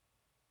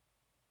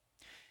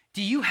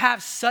 Do you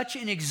have such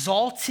an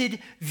exalted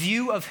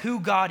view of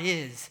who God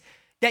is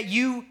that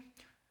you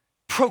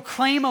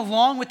proclaim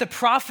along with the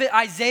prophet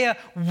Isaiah,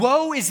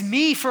 woe is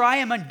me, for I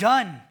am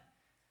undone.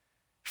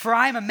 For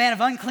I am a man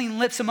of unclean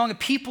lips among a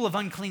people of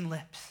unclean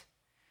lips.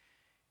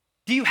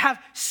 Do you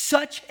have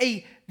such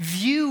a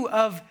view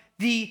of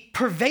the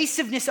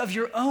pervasiveness of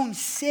your own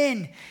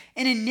sin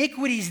and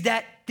iniquities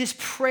that this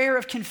prayer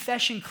of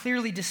confession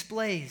clearly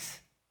displays?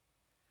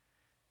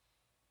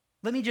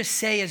 Let me just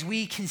say, as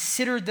we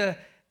consider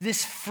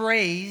this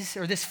phrase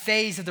or this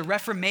phase of the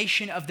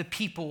reformation of the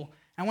people,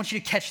 I want you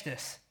to catch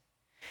this,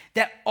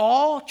 that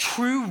all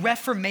true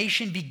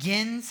reformation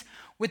begins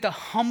with a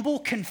humble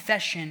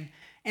confession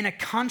and a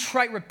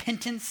contrite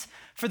repentance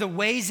for the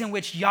ways in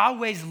which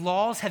Yahweh's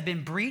laws have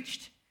been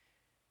breached,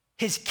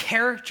 his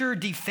character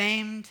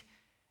defamed,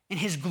 and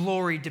his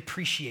glory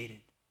depreciated.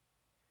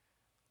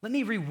 Let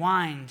me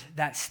rewind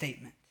that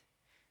statement.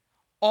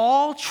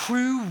 All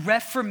true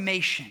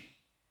reformation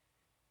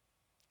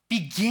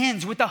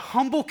begins with a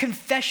humble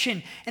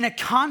confession and a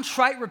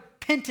contrite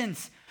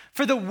repentance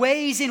for the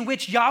ways in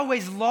which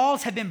Yahweh's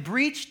laws have been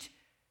breached,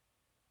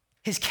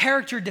 his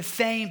character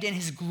defamed, and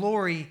his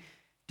glory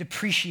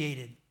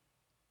depreciated.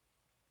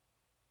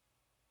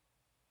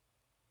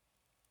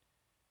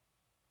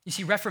 You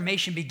see,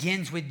 reformation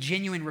begins with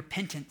genuine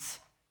repentance,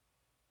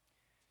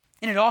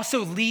 and it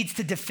also leads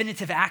to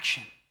definitive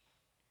action.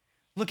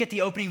 Look at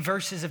the opening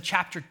verses of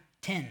chapter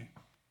 10,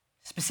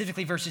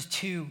 specifically verses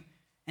 2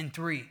 and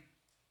 3.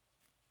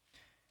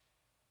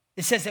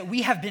 It says that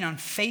we have been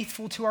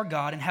unfaithful to our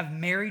God and have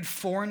married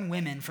foreign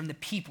women from the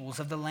peoples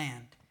of the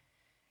land.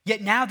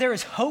 Yet now there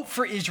is hope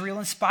for Israel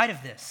in spite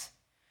of this.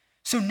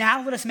 So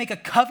now let us make a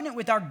covenant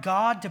with our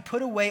God to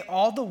put away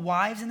all the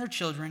wives and their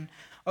children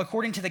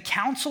according to the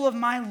counsel of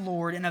my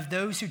Lord and of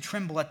those who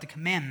tremble at the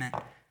commandment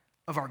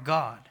of our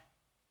God.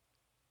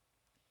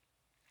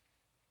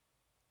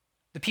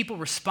 The people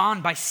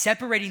respond by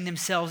separating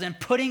themselves and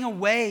putting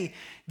away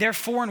their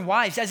foreign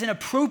wives as an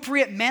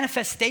appropriate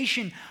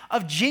manifestation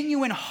of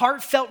genuine,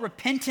 heartfelt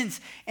repentance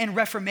and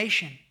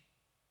reformation.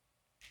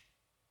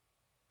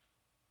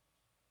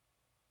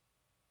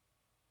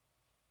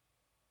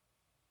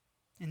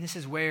 And this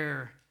is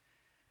where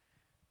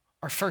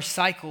our first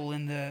cycle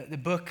in the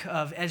book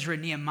of Ezra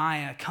and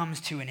Nehemiah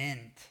comes to an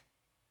end.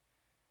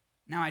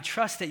 Now, I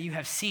trust that you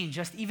have seen,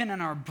 just even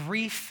in our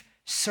brief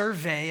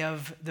survey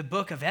of the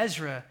book of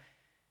Ezra,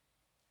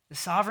 the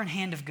sovereign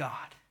hand of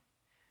God,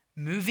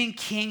 moving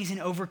kings and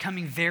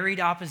overcoming varied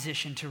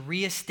opposition to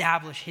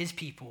reestablish his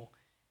people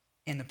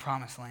in the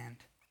promised land.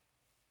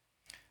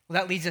 Well,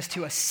 that leads us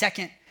to a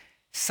second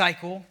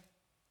cycle.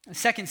 A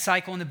second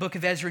cycle in the book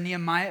of Ezra and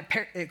Nehemiah.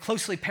 It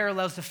closely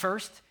parallels the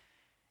first.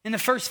 And the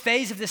first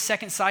phase of this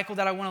second cycle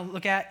that I want to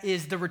look at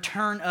is the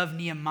return of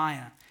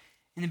Nehemiah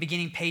in the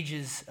beginning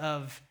pages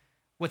of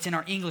what's in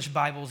our English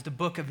Bibles, the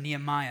book of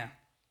Nehemiah.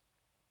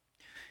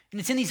 And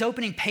it's in these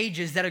opening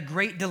pages that a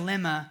great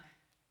dilemma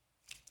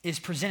is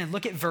presented.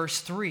 Look at verse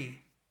 3.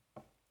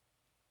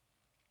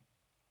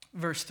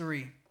 Verse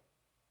 3.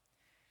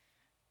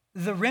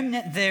 The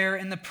remnant there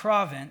in the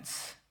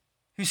province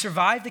who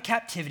survived the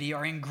captivity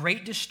are in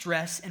great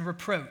distress and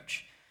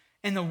reproach,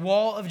 and the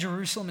wall of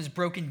Jerusalem is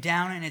broken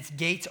down and its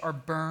gates are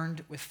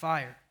burned with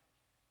fire.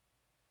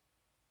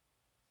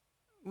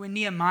 When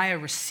Nehemiah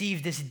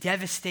received this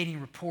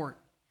devastating report,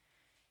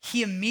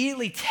 he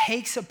immediately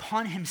takes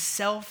upon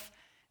himself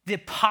the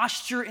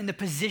posture and the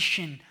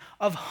position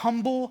of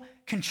humble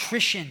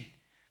contrition,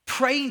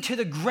 praying to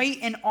the great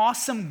and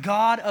awesome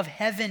God of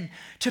heaven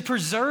to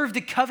preserve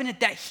the covenant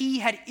that he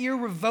had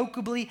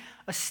irrevocably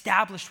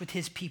established with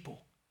his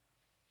people.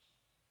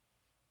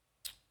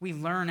 We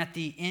learn at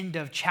the end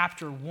of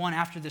chapter 1,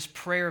 after this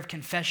prayer of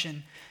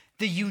confession,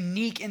 the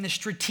unique and the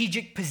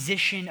strategic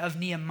position of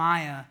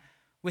Nehemiah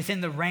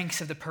within the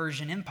ranks of the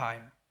Persian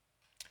Empire.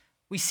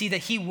 We see that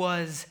he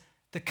was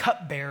the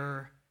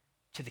cupbearer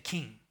to the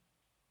king.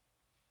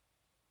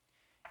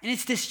 And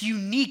it's this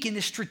unique and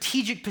this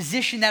strategic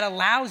position that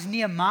allows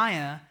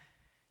Nehemiah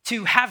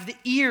to have the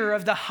ear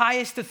of the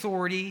highest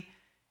authority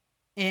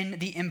in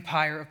the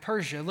empire of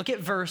Persia. Look at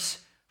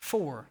verse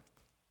 4.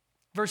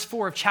 Verse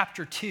 4 of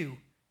chapter 2.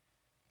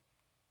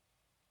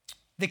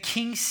 The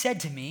king said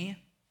to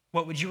me,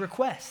 "What would you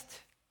request?"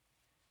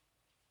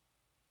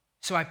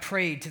 So I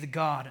prayed to the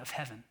God of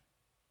heaven.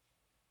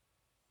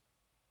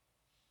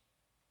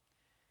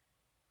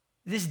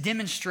 This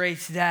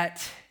demonstrates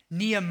that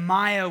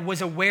Nehemiah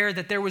was aware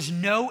that there was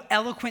no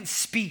eloquent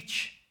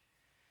speech.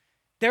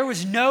 There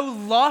was no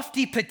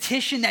lofty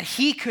petition that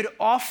he could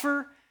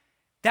offer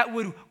that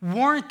would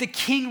warrant the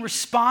king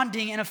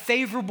responding in a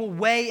favorable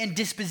way and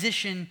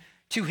disposition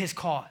to his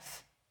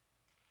cause.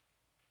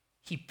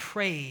 He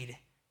prayed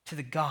to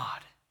the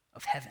God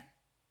of heaven.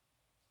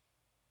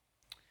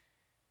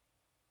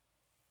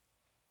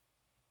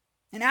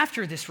 And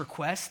after this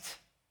request,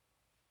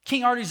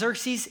 King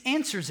Artaxerxes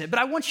answers it. But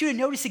I want you to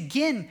notice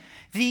again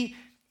the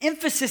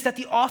emphasis that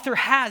the author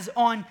has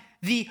on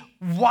the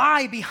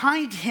why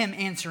behind him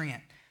answering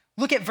it.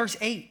 Look at verse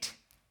 8.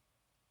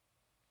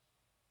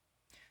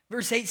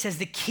 Verse 8 says,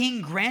 "The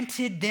king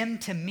granted them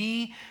to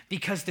me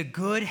because the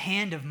good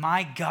hand of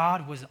my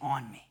God was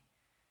on me."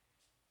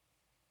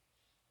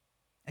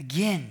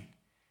 Again,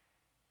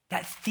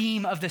 that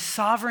theme of the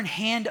sovereign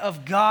hand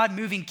of God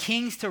moving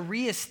kings to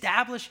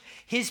reestablish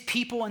his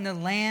people in the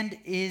land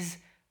is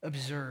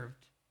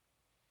observed.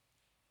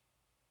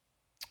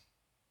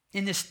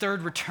 In this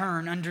third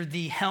return under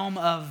the helm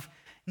of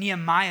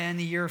Nehemiah in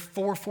the year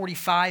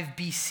 445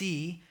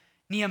 BC,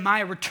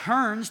 Nehemiah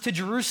returns to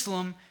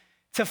Jerusalem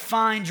to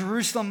find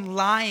Jerusalem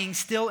lying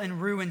still in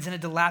ruins in a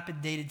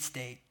dilapidated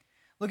state.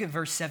 Look at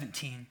verse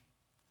 17.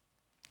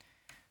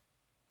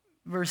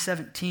 Verse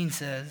 17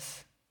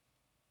 says,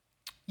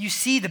 "You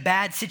see the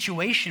bad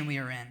situation we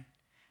are in,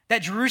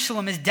 that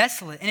Jerusalem is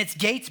desolate and its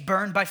gates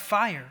burned by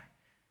fire.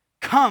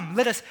 Come,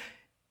 let us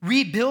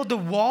rebuild the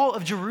wall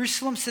of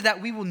Jerusalem so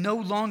that we will no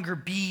longer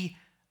be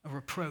a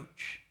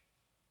reproach."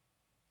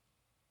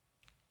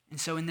 And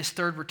so in this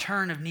third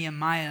return of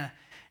Nehemiah,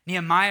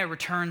 Nehemiah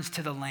returns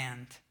to the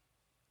land.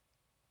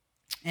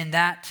 And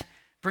that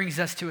brings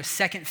us to a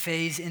second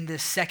phase in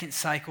this second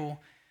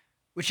cycle,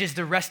 which is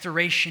the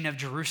restoration of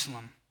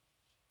Jerusalem.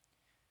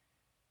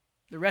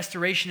 The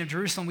restoration of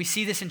Jerusalem, we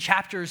see this in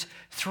chapters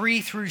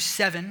 3 through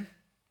 7.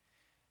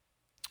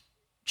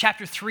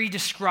 Chapter 3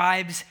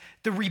 describes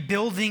the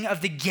rebuilding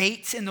of the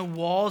gates and the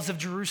walls of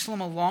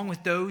Jerusalem along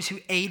with those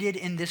who aided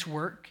in this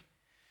work.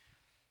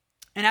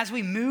 And as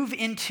we move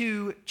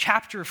into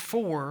chapter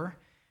 4,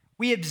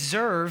 we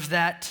observe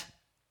that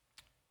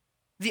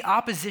the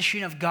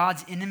opposition of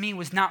God's enemy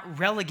was not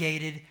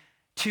relegated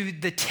to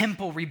the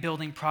temple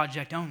rebuilding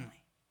project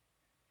only.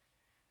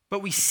 But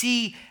we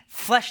see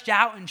fleshed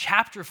out in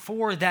chapter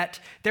 4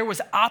 that there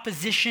was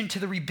opposition to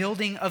the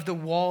rebuilding of the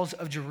walls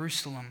of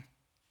Jerusalem.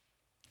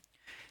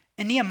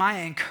 And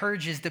Nehemiah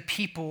encourages the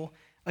people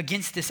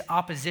against this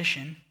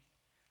opposition.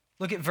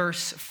 Look at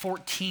verse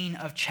 14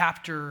 of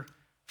chapter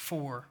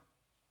 4.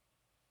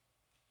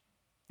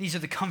 These are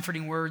the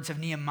comforting words of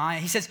Nehemiah.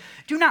 He says,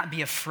 "Do not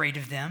be afraid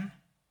of them.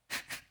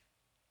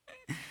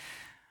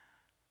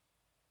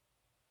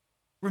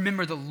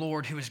 Remember the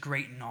Lord who is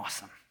great and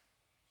awesome.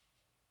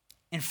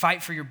 And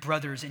fight for your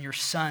brothers and your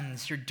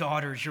sons, your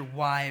daughters, your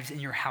wives,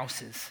 and your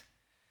houses."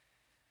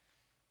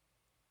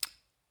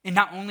 And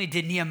not only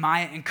did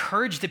Nehemiah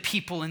encourage the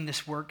people in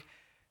this work,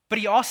 but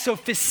he also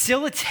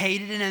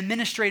facilitated in an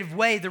administrative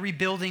way the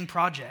rebuilding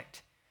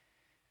project.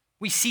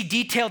 We see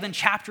detailed in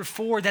chapter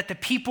 4 that the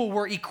people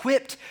were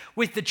equipped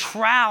with the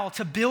trowel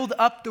to build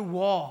up the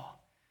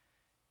wall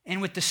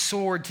and with the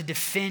sword to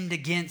defend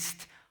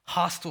against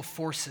hostile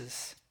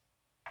forces.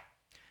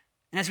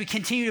 And as we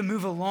continue to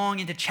move along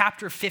into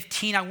chapter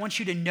 15, I want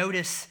you to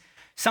notice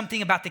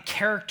something about the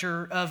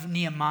character of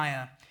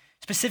Nehemiah,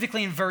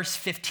 specifically in verse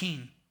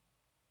 15.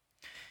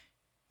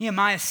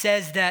 Nehemiah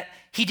says that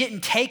he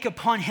didn't take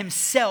upon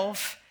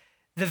himself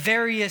the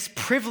various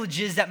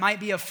privileges that might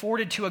be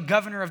afforded to a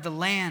governor of the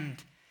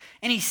land.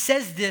 And he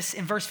says this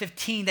in verse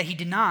 15 that he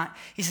did not.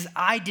 He says,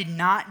 "I did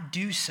not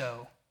do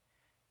so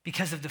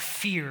because of the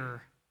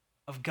fear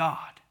of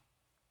God."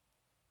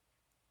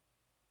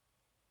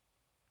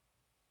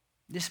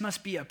 This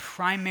must be a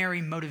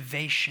primary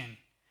motivation,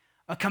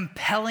 a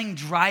compelling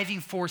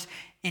driving force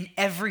in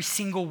every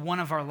single one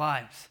of our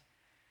lives.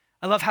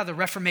 I love how the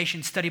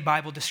Reformation Study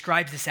Bible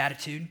describes this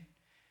attitude.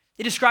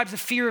 It describes the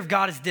fear of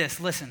God as this.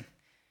 Listen,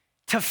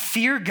 to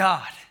fear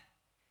God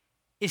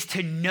is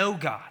to know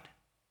God,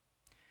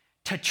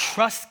 to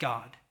trust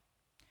God,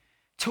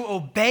 to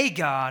obey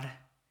God,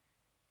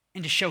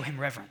 and to show him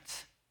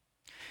reverence.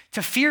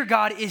 To fear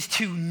God is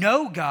to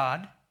know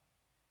God,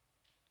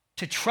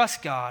 to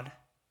trust God,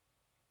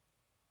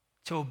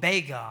 to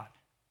obey God,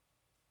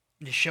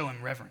 and to show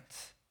him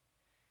reverence.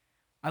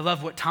 I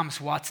love what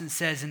Thomas Watson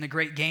says in The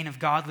Great Gain of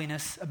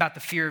Godliness about the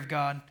fear of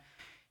God.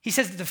 He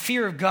says that the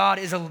fear of God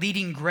is a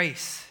leading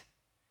grace.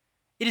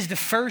 It is the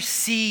first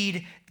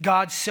seed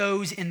God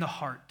sows in the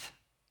heart.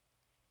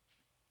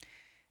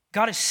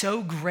 God is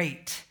so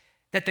great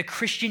that the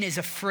Christian is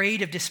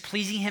afraid of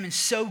displeasing him, and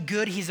so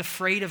good he's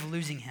afraid of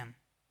losing him.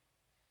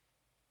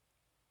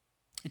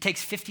 It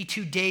takes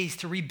 52 days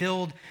to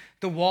rebuild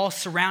the wall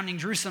surrounding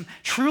Jerusalem.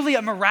 Truly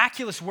a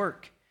miraculous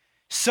work.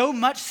 So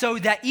much so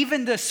that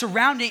even the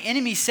surrounding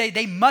enemies say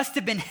they must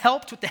have been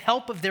helped with the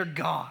help of their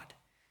God.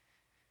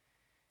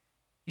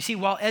 You see,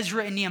 while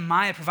Ezra and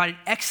Nehemiah provided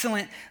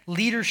excellent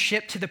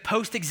leadership to the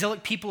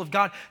post-exilic people of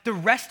God, the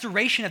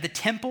restoration of the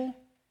temple,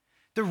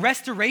 the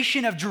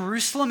restoration of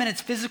Jerusalem and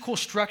its physical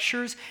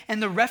structures,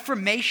 and the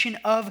reformation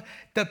of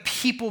the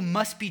people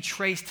must be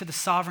traced to the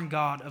sovereign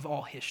God of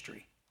all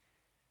history.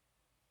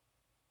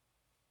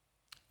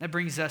 That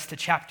brings us to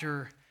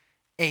chapter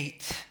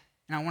 8,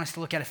 and I want us to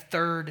look at a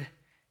third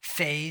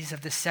phase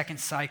of this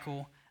second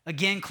cycle,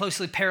 again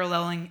closely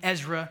paralleling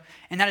Ezra,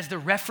 and that is the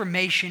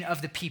reformation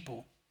of the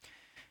people.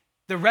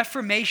 The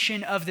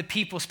reformation of the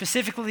people,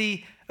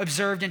 specifically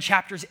observed in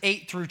chapters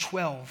 8 through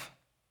 12.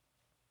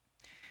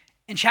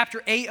 In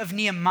chapter 8 of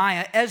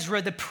Nehemiah,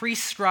 Ezra, the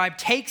priest scribe,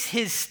 takes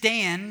his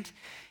stand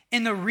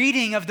in the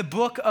reading of the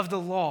book of the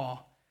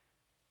law,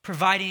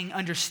 providing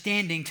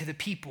understanding to the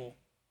people.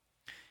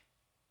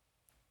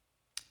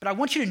 But I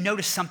want you to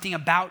notice something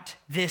about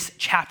this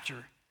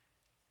chapter.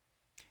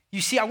 You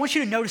see, I want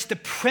you to notice the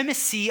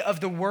primacy of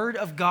the word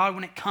of God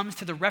when it comes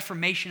to the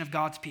reformation of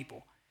God's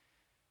people.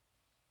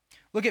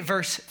 Look at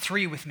verse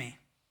 3 with me.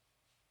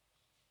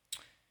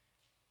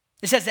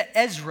 It says that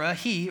Ezra,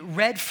 he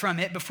read from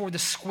it before the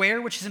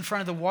square which is in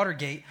front of the water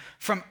gate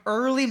from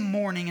early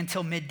morning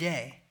until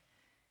midday.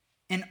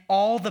 And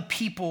all the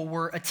people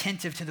were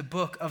attentive to the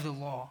book of the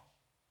law.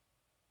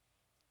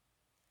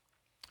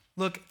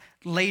 Look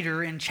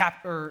later in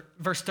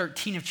verse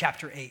 13 of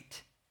chapter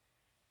 8.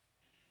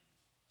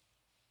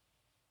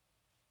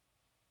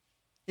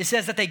 It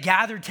says that they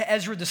gathered to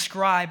Ezra the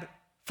scribe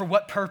for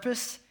what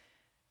purpose?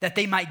 That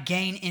they might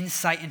gain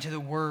insight into the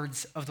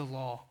words of the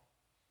law.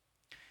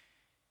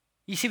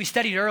 You see, we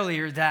studied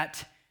earlier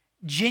that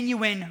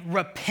genuine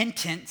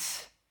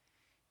repentance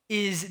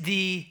is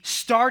the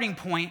starting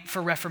point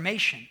for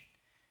reformation.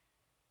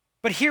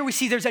 But here we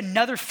see there's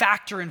another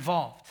factor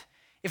involved.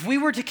 If we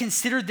were to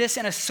consider this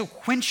in a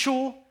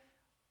sequential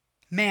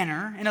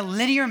manner, in a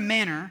linear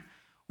manner,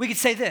 we could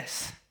say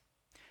this,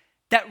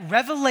 that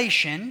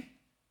revelation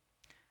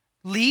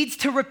leads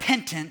to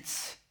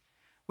repentance,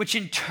 which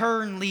in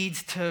turn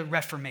leads to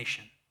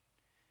reformation.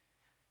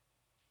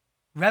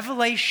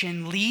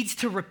 Revelation leads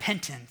to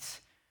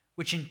repentance,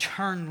 which in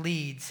turn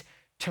leads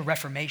to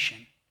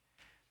reformation.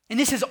 And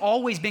this has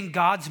always been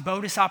God's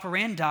modus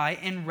operandi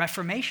in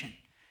reformation.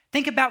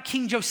 Think about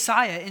King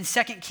Josiah in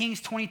 2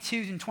 Kings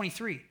 22 and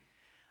 23.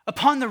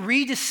 Upon the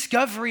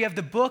rediscovery of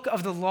the book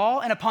of the law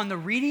and upon the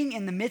reading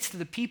in the midst of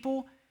the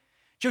people,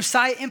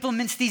 Josiah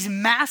implements these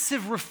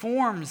massive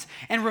reforms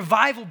and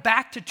revival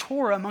back to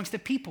Torah amongst the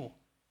people.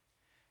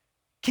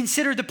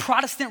 Consider the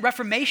Protestant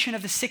Reformation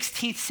of the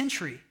 16th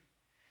century.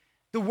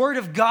 The word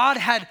of God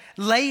had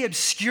lay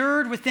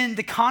obscured within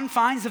the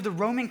confines of the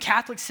Roman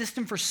Catholic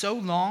system for so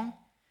long.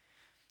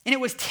 And it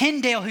was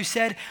Tyndale who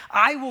said,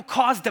 I will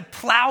cause the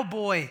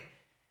plowboy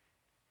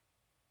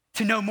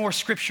to know more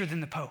scripture than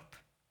the Pope.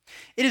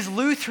 It is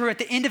Luther at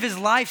the end of his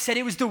life said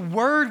it was the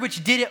word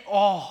which did it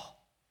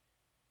all.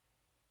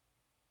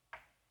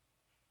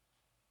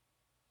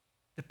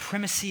 The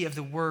primacy of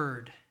the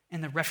word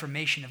and the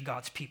reformation of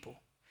God's people.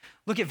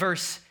 Look at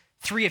verse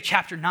 3 of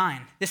chapter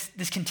 9.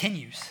 This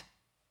continues.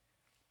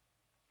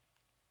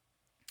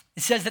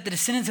 It says that the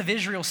descendants of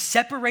Israel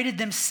separated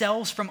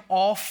themselves from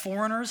all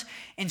foreigners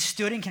and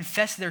stood and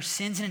confessed their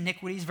sins and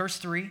iniquities. Verse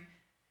 3.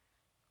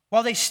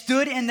 While they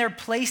stood in their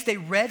place, they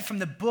read from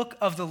the book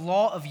of the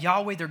law of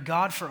Yahweh their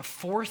God for a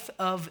fourth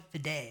of the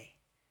day.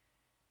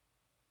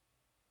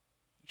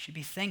 You should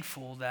be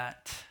thankful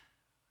that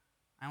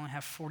I only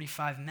have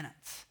 45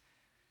 minutes.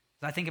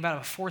 As I think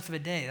about a fourth of a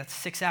day, that's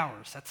 6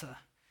 hours. That's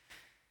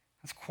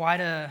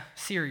quite a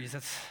series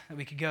that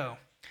we could go.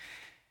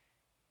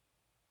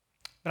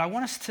 But I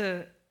want us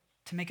to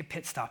make a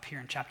pit stop here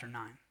in chapter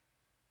 9.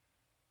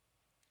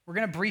 We're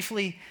going to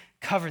briefly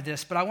cover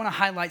this, but I want to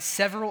highlight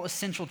several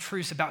essential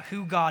truths about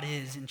who God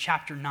is in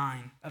chapter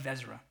 9 of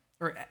Ezra,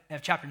 or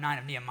chapter 9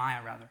 of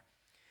Nehemiah, rather.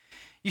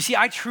 You see,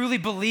 I truly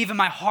believe in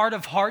my heart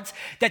of hearts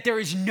that there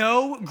is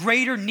no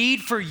greater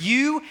need for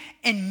you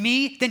and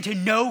me than to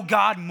know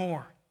God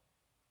more.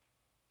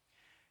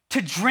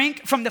 To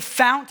drink from the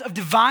fount of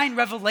divine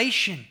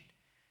revelation.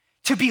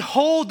 To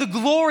behold the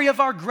glory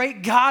of our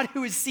great God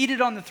who is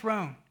seated on the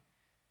throne.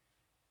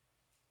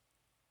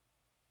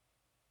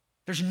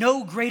 There's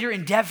no greater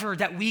endeavor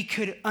that we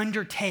could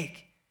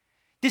undertake.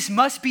 This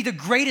must be the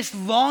greatest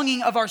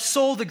longing of our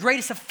soul, the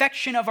greatest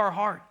affection of our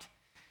heart.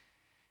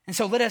 And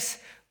so let us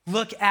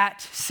look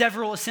at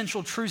several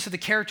essential truths of the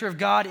character of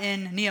God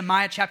in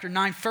Nehemiah chapter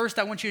 9. First,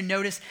 I want you to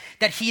notice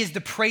that he is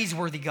the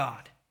praiseworthy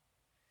God.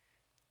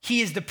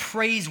 He is the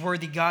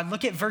praiseworthy God.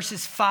 Look at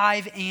verses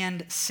 5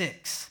 and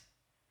 6.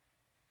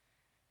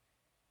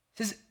 It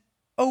says,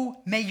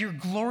 Oh, may your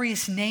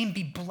glorious name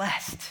be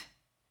blessed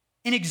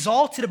and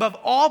exalted above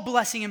all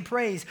blessing and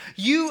praise.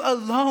 You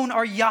alone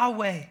are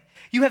Yahweh.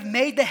 You have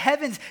made the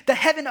heavens, the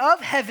heaven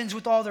of heavens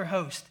with all their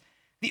host,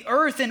 the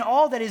earth and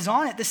all that is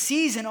on it, the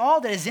seas and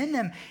all that is in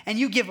them, and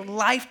you give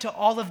life to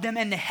all of them,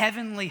 and the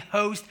heavenly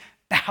host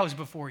bows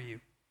before you.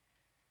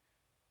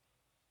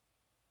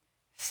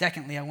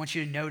 Secondly, I want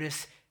you to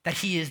notice that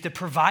he is the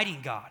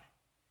providing God.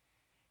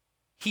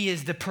 He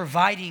is the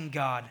providing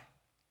God.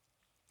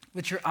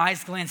 Let your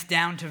eyes glance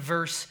down to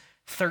verse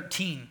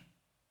 13.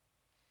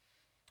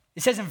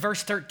 It says in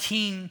verse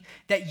 13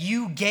 that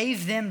you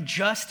gave them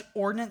just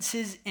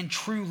ordinances and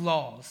true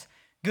laws,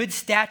 good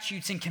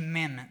statutes and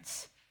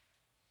commandments.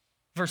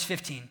 Verse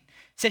 15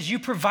 says, you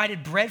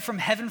provided bread from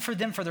heaven for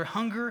them for their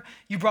hunger.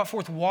 You brought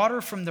forth water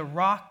from the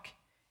rock.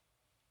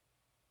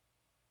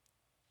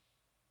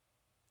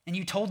 And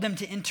you told them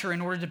to enter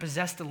in order to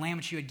possess the land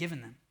which you had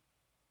given them.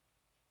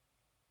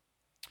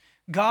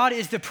 God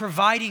is the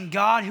providing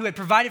God who had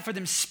provided for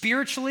them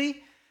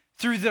spiritually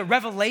through the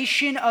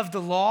revelation of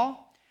the law.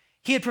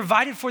 He had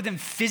provided for them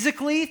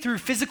physically through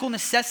physical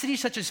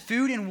necessities such as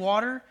food and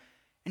water.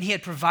 And he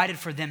had provided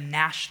for them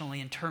nationally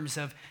in terms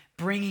of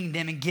bringing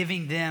them and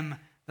giving them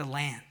the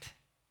land.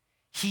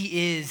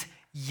 He is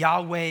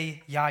Yahweh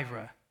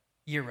Yireh,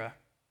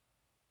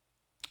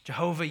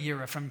 Jehovah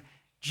Yireh. From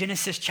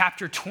Genesis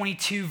chapter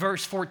 22,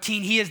 verse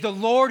 14, he is the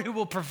Lord who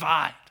will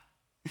provide.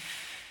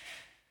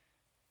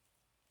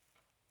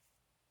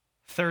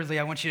 Thirdly,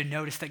 I want you to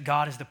notice that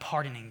God is the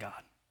pardoning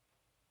God.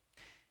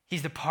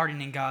 He's the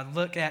pardoning God.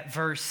 Look at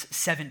verse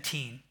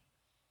 17.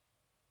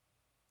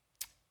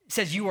 It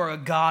says, you are a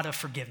God of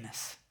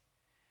forgiveness,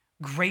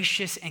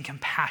 gracious and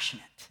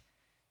compassionate,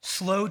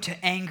 slow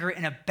to anger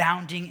and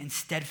abounding in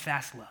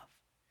steadfast love.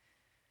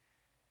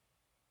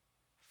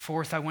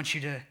 Fourth, I want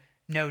you to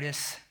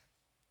notice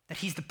that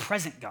he's the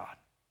present God.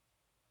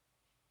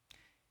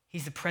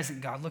 He's the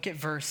present God. Look at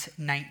verse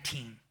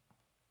 19.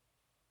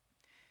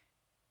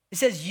 It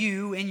says,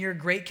 you in your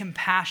great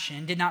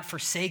compassion did not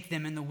forsake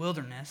them in the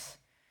wilderness.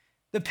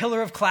 The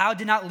pillar of cloud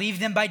did not leave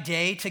them by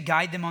day to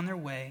guide them on their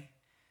way,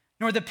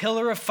 nor the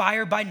pillar of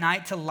fire by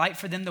night to light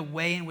for them the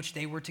way in which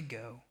they were to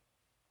go.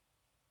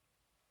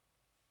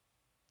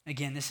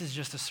 Again, this is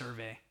just a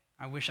survey.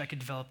 I wish I could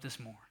develop this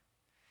more.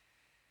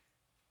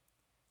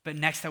 But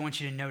next, I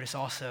want you to notice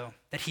also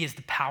that he is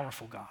the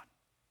powerful God.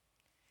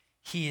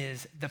 He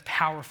is the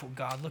powerful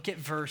God. Look at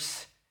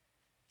verse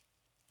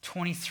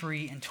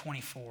 23 and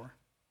 24.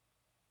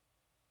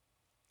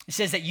 It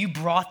says that you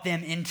brought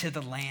them into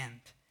the land.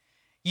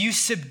 You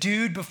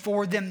subdued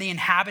before them the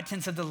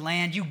inhabitants of the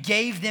land. You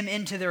gave them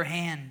into their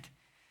hand.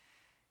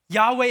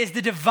 Yahweh is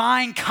the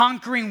divine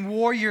conquering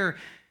warrior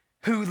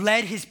who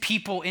led his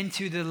people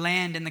into the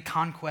land and the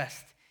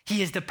conquest.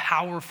 He is the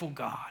powerful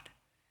God.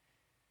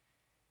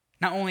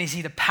 Not only is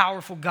he the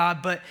powerful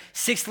God, but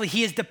sixthly,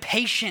 he is the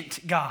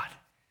patient God.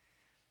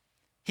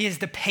 He is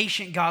the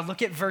patient God.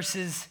 Look at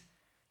verses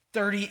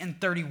 30 and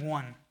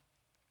 31.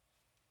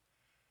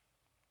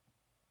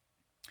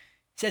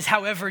 It says,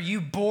 however,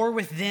 you bore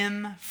with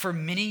them for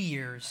many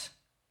years.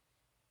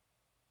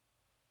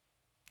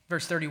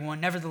 Verse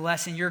 31,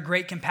 nevertheless, in your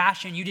great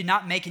compassion, you did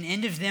not make an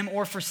end of them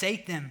or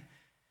forsake them,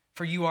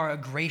 for you are a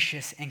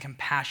gracious and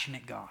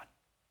compassionate God.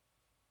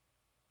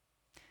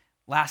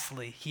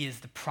 Lastly, he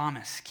is the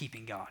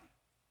promise-keeping God.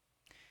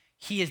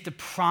 He is the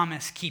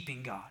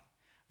promise-keeping God.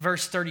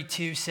 Verse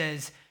 32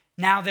 says,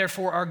 now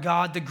therefore our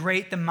God, the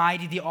great, the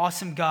mighty, the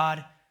awesome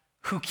God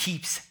who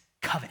keeps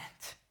covenant.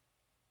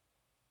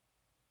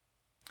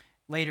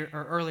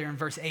 Earlier in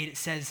verse 8, it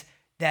says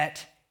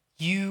that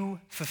you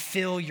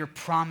fulfill your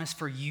promise,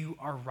 for you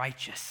are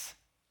righteous.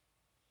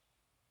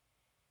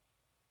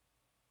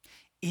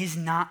 Is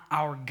not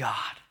our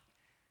God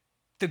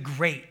the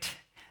great,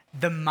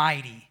 the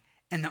mighty,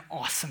 and the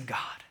awesome God?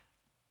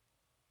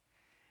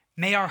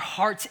 May our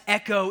hearts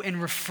echo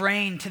and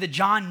refrain to the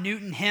John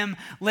Newton hymn,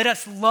 let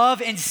us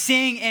love and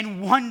sing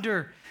and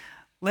wonder.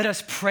 Let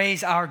us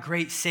praise our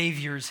great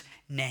Savior's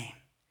name.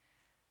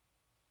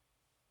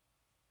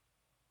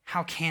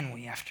 How can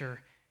we,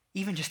 after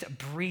even just a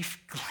brief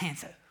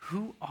glance at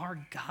who our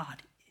God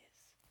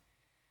is?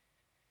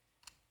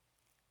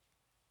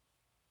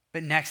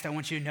 But next, I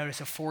want you to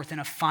notice a fourth and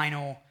a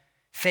final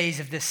phase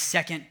of this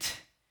second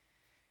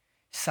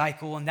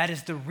cycle, and that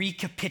is the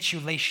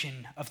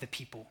recapitulation of the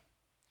people.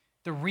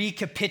 The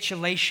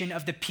recapitulation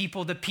of the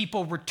people. The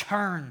people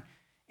return,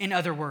 in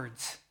other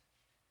words,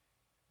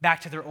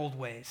 back to their old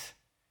ways.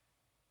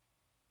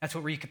 That's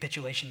what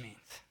recapitulation means.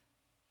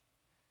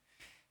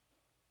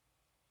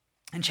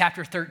 In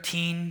chapter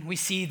 13, we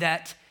see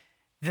that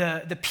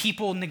the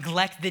people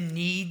neglect the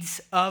needs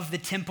of the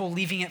temple,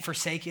 leaving it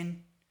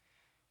forsaken.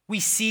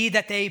 We see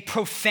that they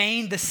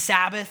profane the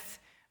Sabbath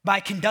by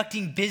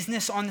conducting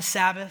business on the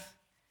Sabbath.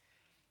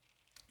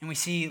 And we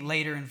see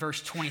later in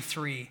verse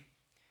 23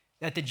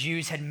 that the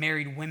Jews had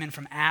married women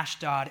from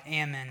Ashdod,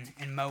 Ammon,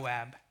 and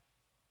Moab.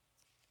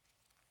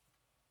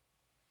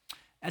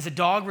 As a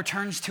dog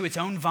returns to its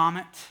own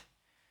vomit,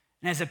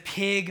 And as a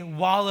pig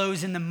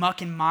wallows in the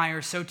muck and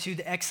mire, so too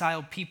the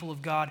exiled people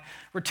of God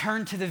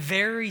return to the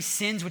very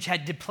sins which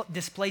had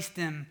displaced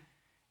them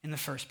in the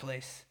first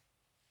place.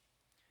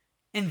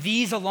 And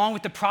these, along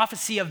with the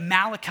prophecy of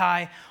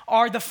Malachi,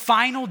 are the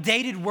final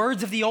dated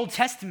words of the Old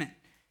Testament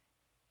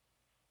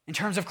in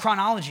terms of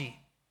chronology.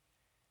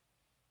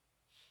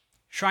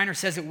 Schreiner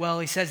says it well.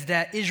 He says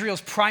that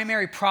Israel's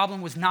primary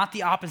problem was not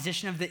the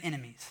opposition of the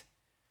enemies.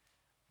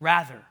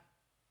 Rather,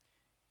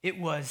 it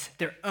was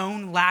their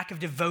own lack of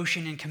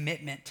devotion and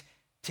commitment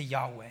to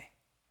Yahweh.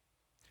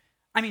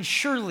 I mean,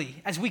 surely,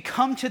 as we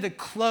come to the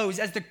close,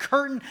 as the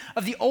curtain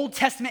of the Old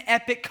Testament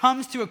epic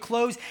comes to a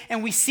close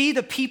and we see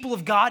the people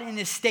of God in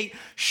this state,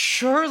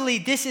 surely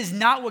this is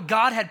not what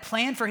God had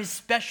planned for his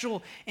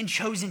special and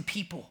chosen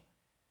people.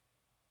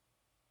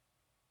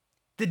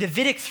 The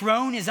Davidic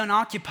throne is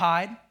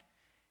unoccupied.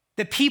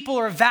 The people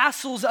are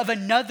vassals of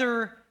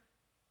another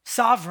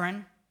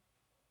sovereign.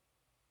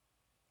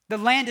 The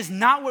land is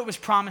not what was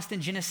promised in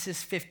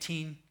Genesis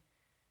 15,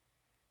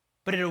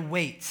 but it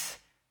awaits.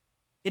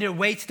 It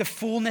awaits the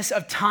fullness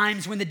of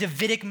times when the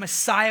Davidic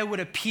Messiah would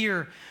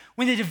appear,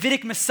 when the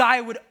Davidic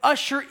Messiah would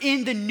usher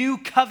in the new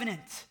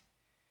covenant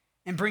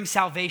and bring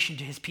salvation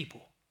to his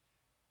people.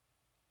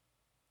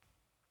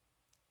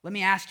 Let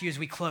me ask you as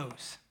we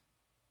close,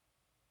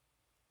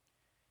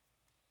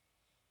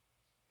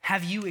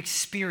 have you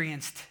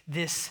experienced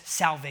this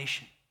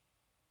salvation?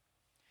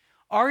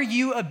 Are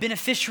you a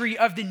beneficiary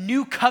of the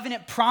new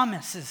covenant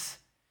promises?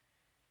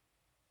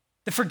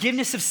 The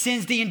forgiveness of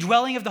sins, the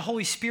indwelling of the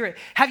Holy Spirit.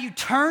 Have you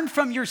turned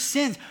from your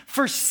sins,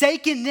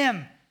 forsaken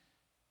them,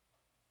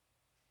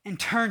 and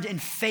turned in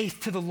faith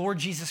to the Lord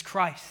Jesus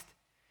Christ,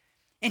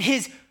 in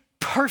his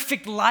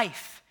perfect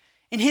life,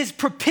 in his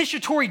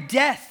propitiatory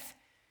death,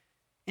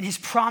 in his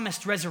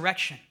promised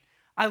resurrection?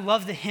 I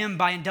love the hymn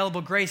by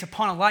Indelible Grace,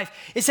 Upon a Life.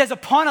 It says,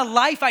 upon a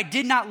life I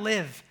did not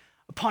live,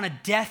 upon a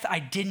death I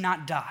did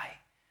not die.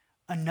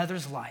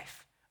 Another's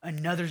life,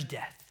 another's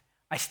death.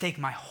 I stake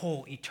my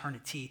whole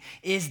eternity.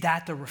 Is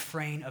that the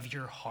refrain of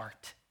your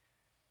heart?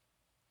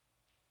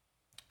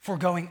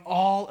 Foregoing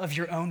all of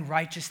your own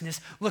righteousness,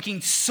 looking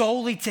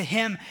solely to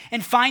him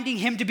and finding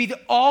him to be the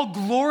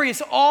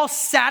all-glorious,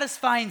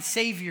 all-satisfying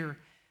Savior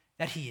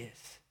that he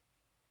is.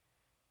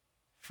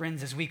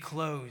 Friends, as we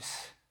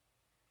close,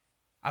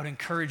 I would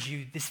encourage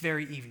you this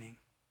very evening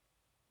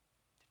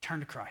to turn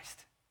to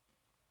Christ.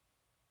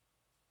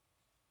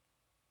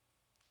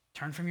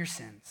 Turn from your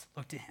sins.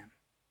 Look to him.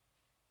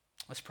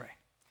 Let's pray.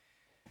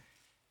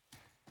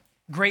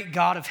 Great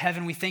God of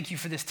heaven, we thank you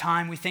for this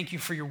time. We thank you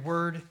for your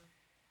word.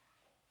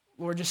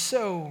 Lord, just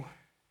so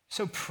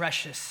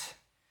precious.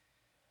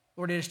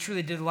 Lord, it is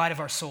truly the delight of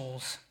our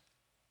souls.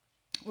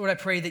 Lord, I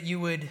pray that you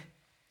would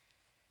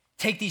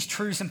take these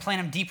truths and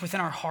plant them deep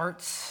within our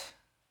hearts.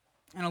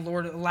 And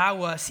Lord,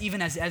 allow us,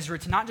 even as Ezra,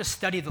 to not just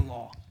study the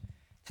law,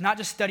 to not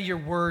just study your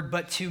word,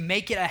 but to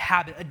make it a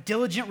habit, a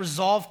diligent,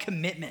 resolved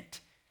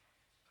commitment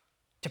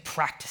to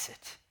practice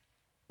it.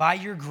 By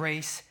your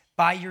grace,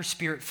 by your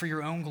Spirit, for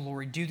your own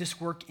glory, do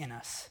this work in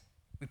us.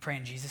 We pray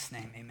in Jesus'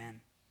 name, amen.